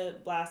don't need to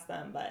blast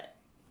them, but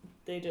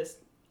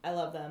I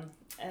love them.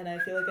 And I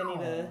feel like I need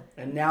to...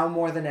 And now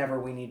more than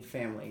ever, we need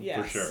family.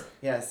 Yes. For sure.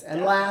 Yes. And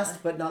Definitely.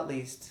 last but not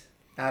least,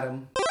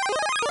 Adam.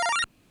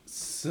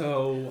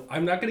 So,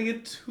 I'm not going to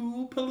get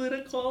too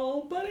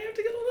political, but I have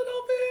to get a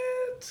little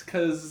bit.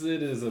 Because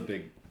it is a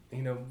big,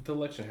 the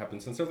election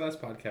happened since our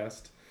last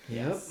podcast.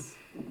 Yep.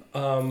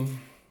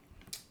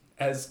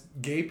 As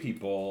gay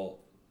people,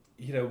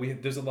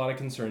 there's a lot of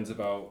concerns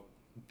about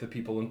the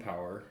people in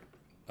power,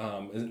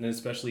 and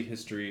especially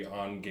history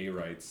on gay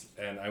rights.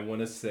 And I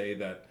want to say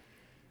that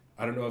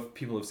I don't know if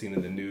people have seen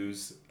in the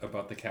news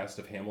about the cast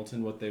of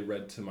Hamilton, what they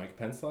read to Mike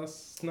Pence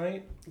last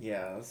night.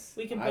 Yes.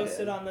 We can I post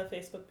did. it on the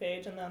Facebook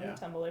page and on Yeah.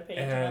 the Tumblr page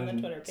and on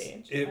the Twitter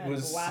page. It and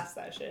was- blast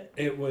that shit.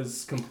 It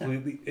was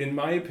completely, in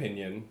my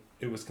opinion,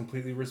 it was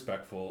completely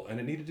respectful, and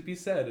it needed to be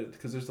said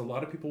because there's a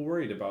lot of people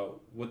worried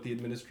about what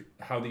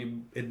how the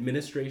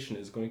administration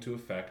is going to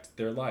affect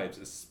their lives,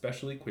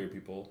 especially queer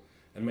people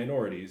and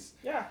minorities.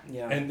 Yeah.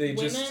 Yeah. And they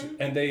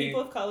Women,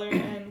 people of color,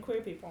 and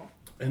queer people.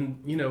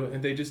 And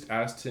they just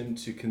asked him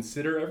to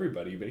consider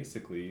everybody,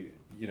 basically,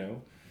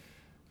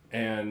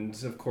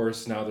 And of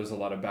course, now there's a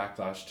lot of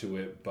backlash to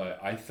it, but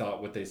I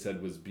thought what they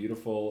said was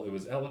beautiful. It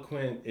was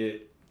eloquent.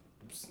 It,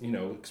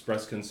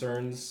 expressed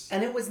concerns.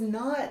 And it was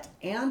not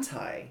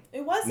anti.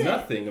 It wasn't.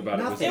 Nothing about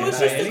Nothing. It was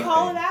anti just a anything.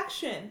 call of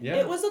action. Yeah.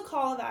 It was a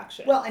call of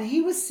action. Well, and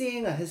he was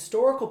seeing a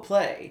historical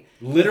play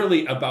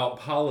Literally about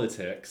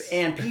politics.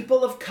 and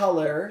people of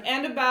color.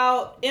 and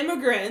about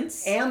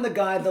immigrants. And the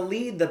guy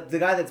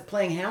that's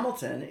playing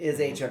Hamilton is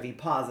HIV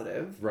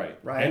positive. Right.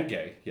 Right. And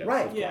gay. Yes,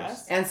 Right. of Yes.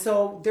 course. And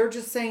so they're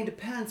just saying to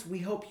Pence, we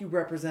hope you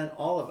represent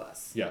all of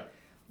us. Yeah.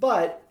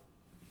 But,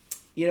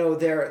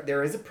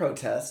 there is a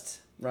protest,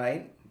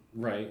 right?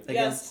 Right.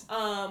 yes.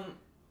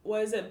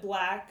 Was it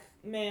black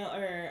male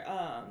or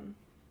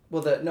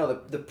Well,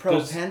 the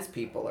pro-Pence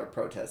people are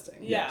protesting.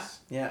 Yeah. Yes.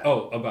 Yeah.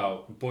 Oh,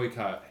 about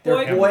boycott. They're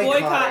Boycott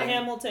boycotting.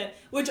 Hamilton,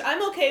 which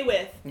I'm okay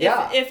with.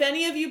 Yeah. If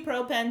any of you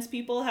pro-Pence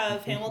people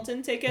have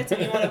Hamilton tickets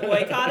and you want to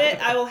boycott it,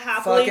 I will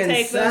happily Fucking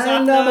take those off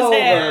send them those over.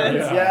 hands.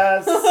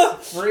 Yeah.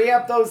 Yes. Free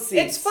up those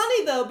seats. It's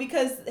funny though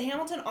because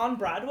Hamilton on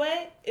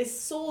Broadway is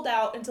sold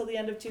out until the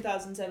end of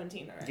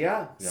 2017 already.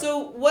 Yeah.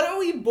 So what are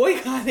we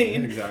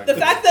boycotting? Exactly. The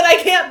fact that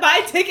I can't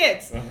buy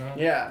tickets. Uh-huh.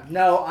 Yeah.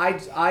 No,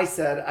 I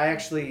said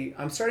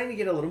I'm starting to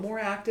get a little more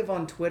active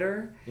on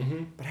Twitter,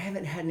 but I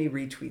haven't had any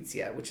retweets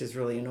yet, which is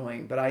really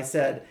annoying. But I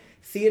said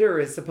theater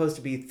is supposed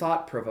to be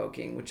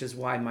thought-provoking, which is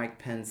why Mike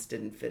Pence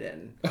didn't fit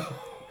in.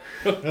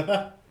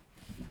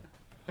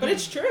 But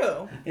it's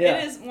true. Yeah.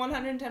 It is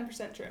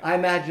 110% true. I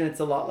imagine it's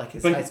a lot like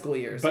his high school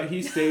years. But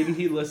he stayed and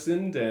he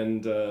listened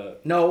and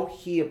no,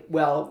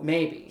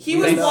 maybe. He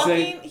was don't know.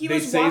 walking. He they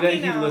was say walking that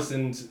he out.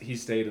 listened, he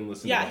stayed and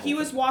listened. Yeah, to the he whole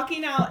was thing.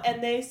 walking out,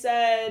 and they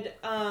said,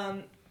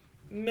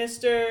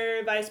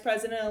 "Mr. Vice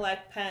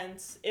President-elect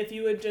Pence, if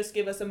you would just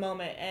give us a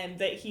moment," and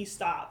that he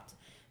stopped.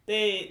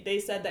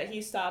 They said that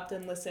he stopped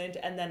and listened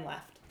and then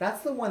left.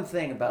 That's the one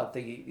thing about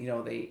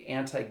the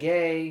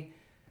anti-gay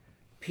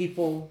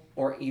people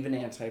or even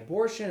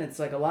anti-abortion. It's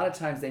like a lot of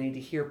times they need to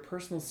hear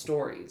personal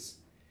stories,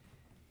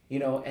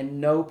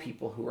 and know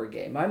people who are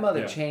gay. My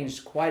mother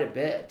changed quite a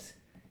bit,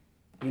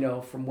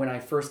 from when I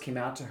first came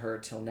out to her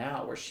till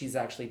now, where she's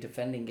actually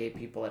defending gay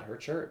people at her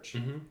church.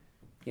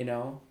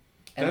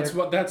 And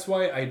That's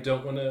why I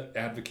don't want to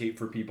advocate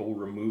for people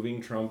removing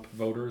Trump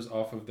voters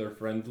off of their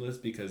friend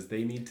list, because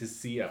they need to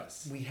see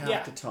us. we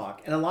have to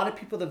talk. And a lot of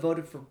people that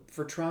voted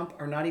for Trump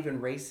are not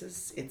even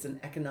racists. It's an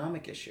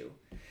economic issue.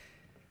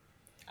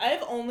 I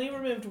have only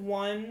removed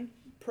one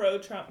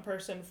pro-Trump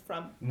person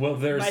from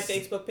my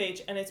Facebook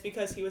page, and it's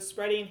because he was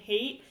spreading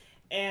hate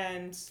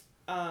and.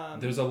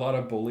 There's a lot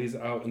of bullies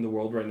out in the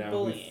world right now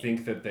bullying. who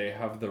think that they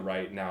have the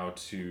right now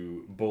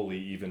to bully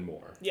even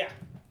more. Yeah.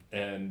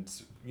 And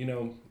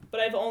But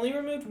I've only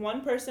removed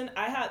one person.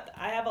 I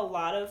have a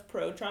lot of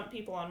pro-Trump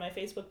people on my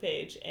Facebook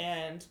page,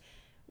 and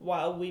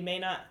while we may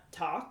not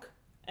talk,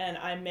 and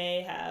I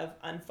may have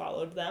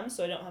unfollowed them,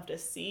 so I don't have to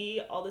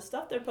see all the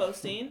stuff they're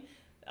posting,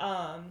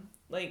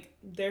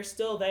 they're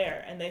still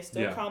there, and they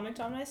still comment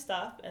on my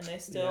stuff, and they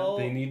still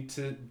they need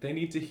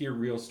to hear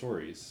real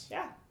stories.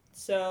 Yeah.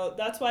 So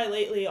that's why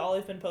lately all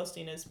I've been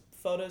posting is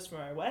photos from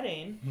our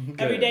wedding.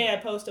 Good. Every day I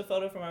post a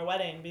photo from our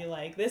wedding and be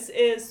like, this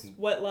is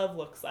what love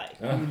looks like.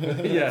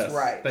 Yes,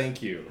 right.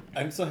 Thank you.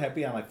 I'm so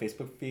happy on my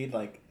Facebook feed.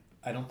 Like,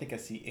 I don't think I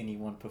see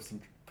anyone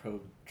posting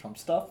pro-Trump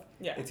stuff.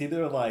 Yeah. It's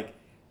either like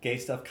gay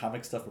stuff,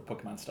 comic stuff, or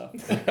Pokemon stuff.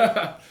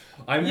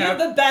 I'm You have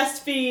the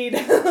best feed.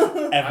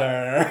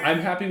 Ever. I'm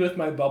happy with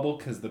my bubble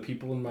because the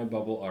people in my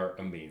bubble are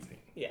amazing.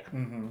 Yeah.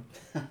 Mm-hmm.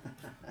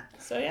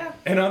 So yeah.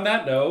 And on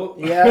that note,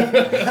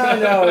 I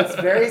know it's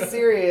very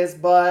serious,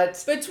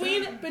 but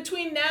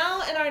Between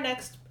now and our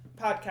next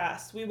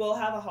podcast, we will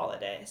have a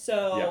holiday.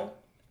 So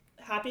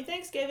happy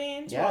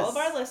Thanksgiving to all of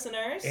our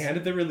listeners.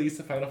 and the release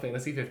of Final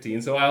Fantasy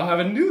 15, so I'll have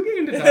a new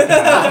game to talk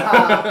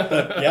about.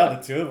 The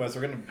two of us,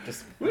 we're gonna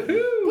just.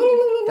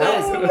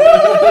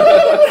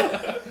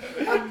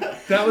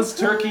 That was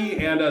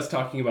Turkey and us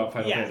talking about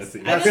Final Yes. Fantasy.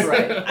 That's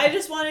right. I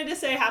just wanted to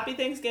say happy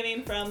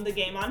Thanksgiving from the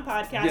Game On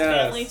podcast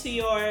family to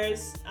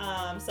yours.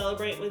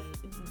 Celebrate with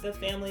the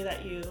family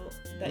that you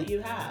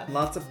have.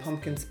 lots of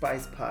pumpkin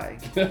spice pie.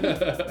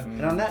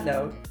 And on that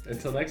note,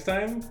 Until next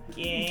time,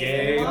 Game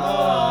game on.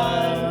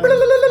 on.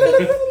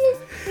 remember.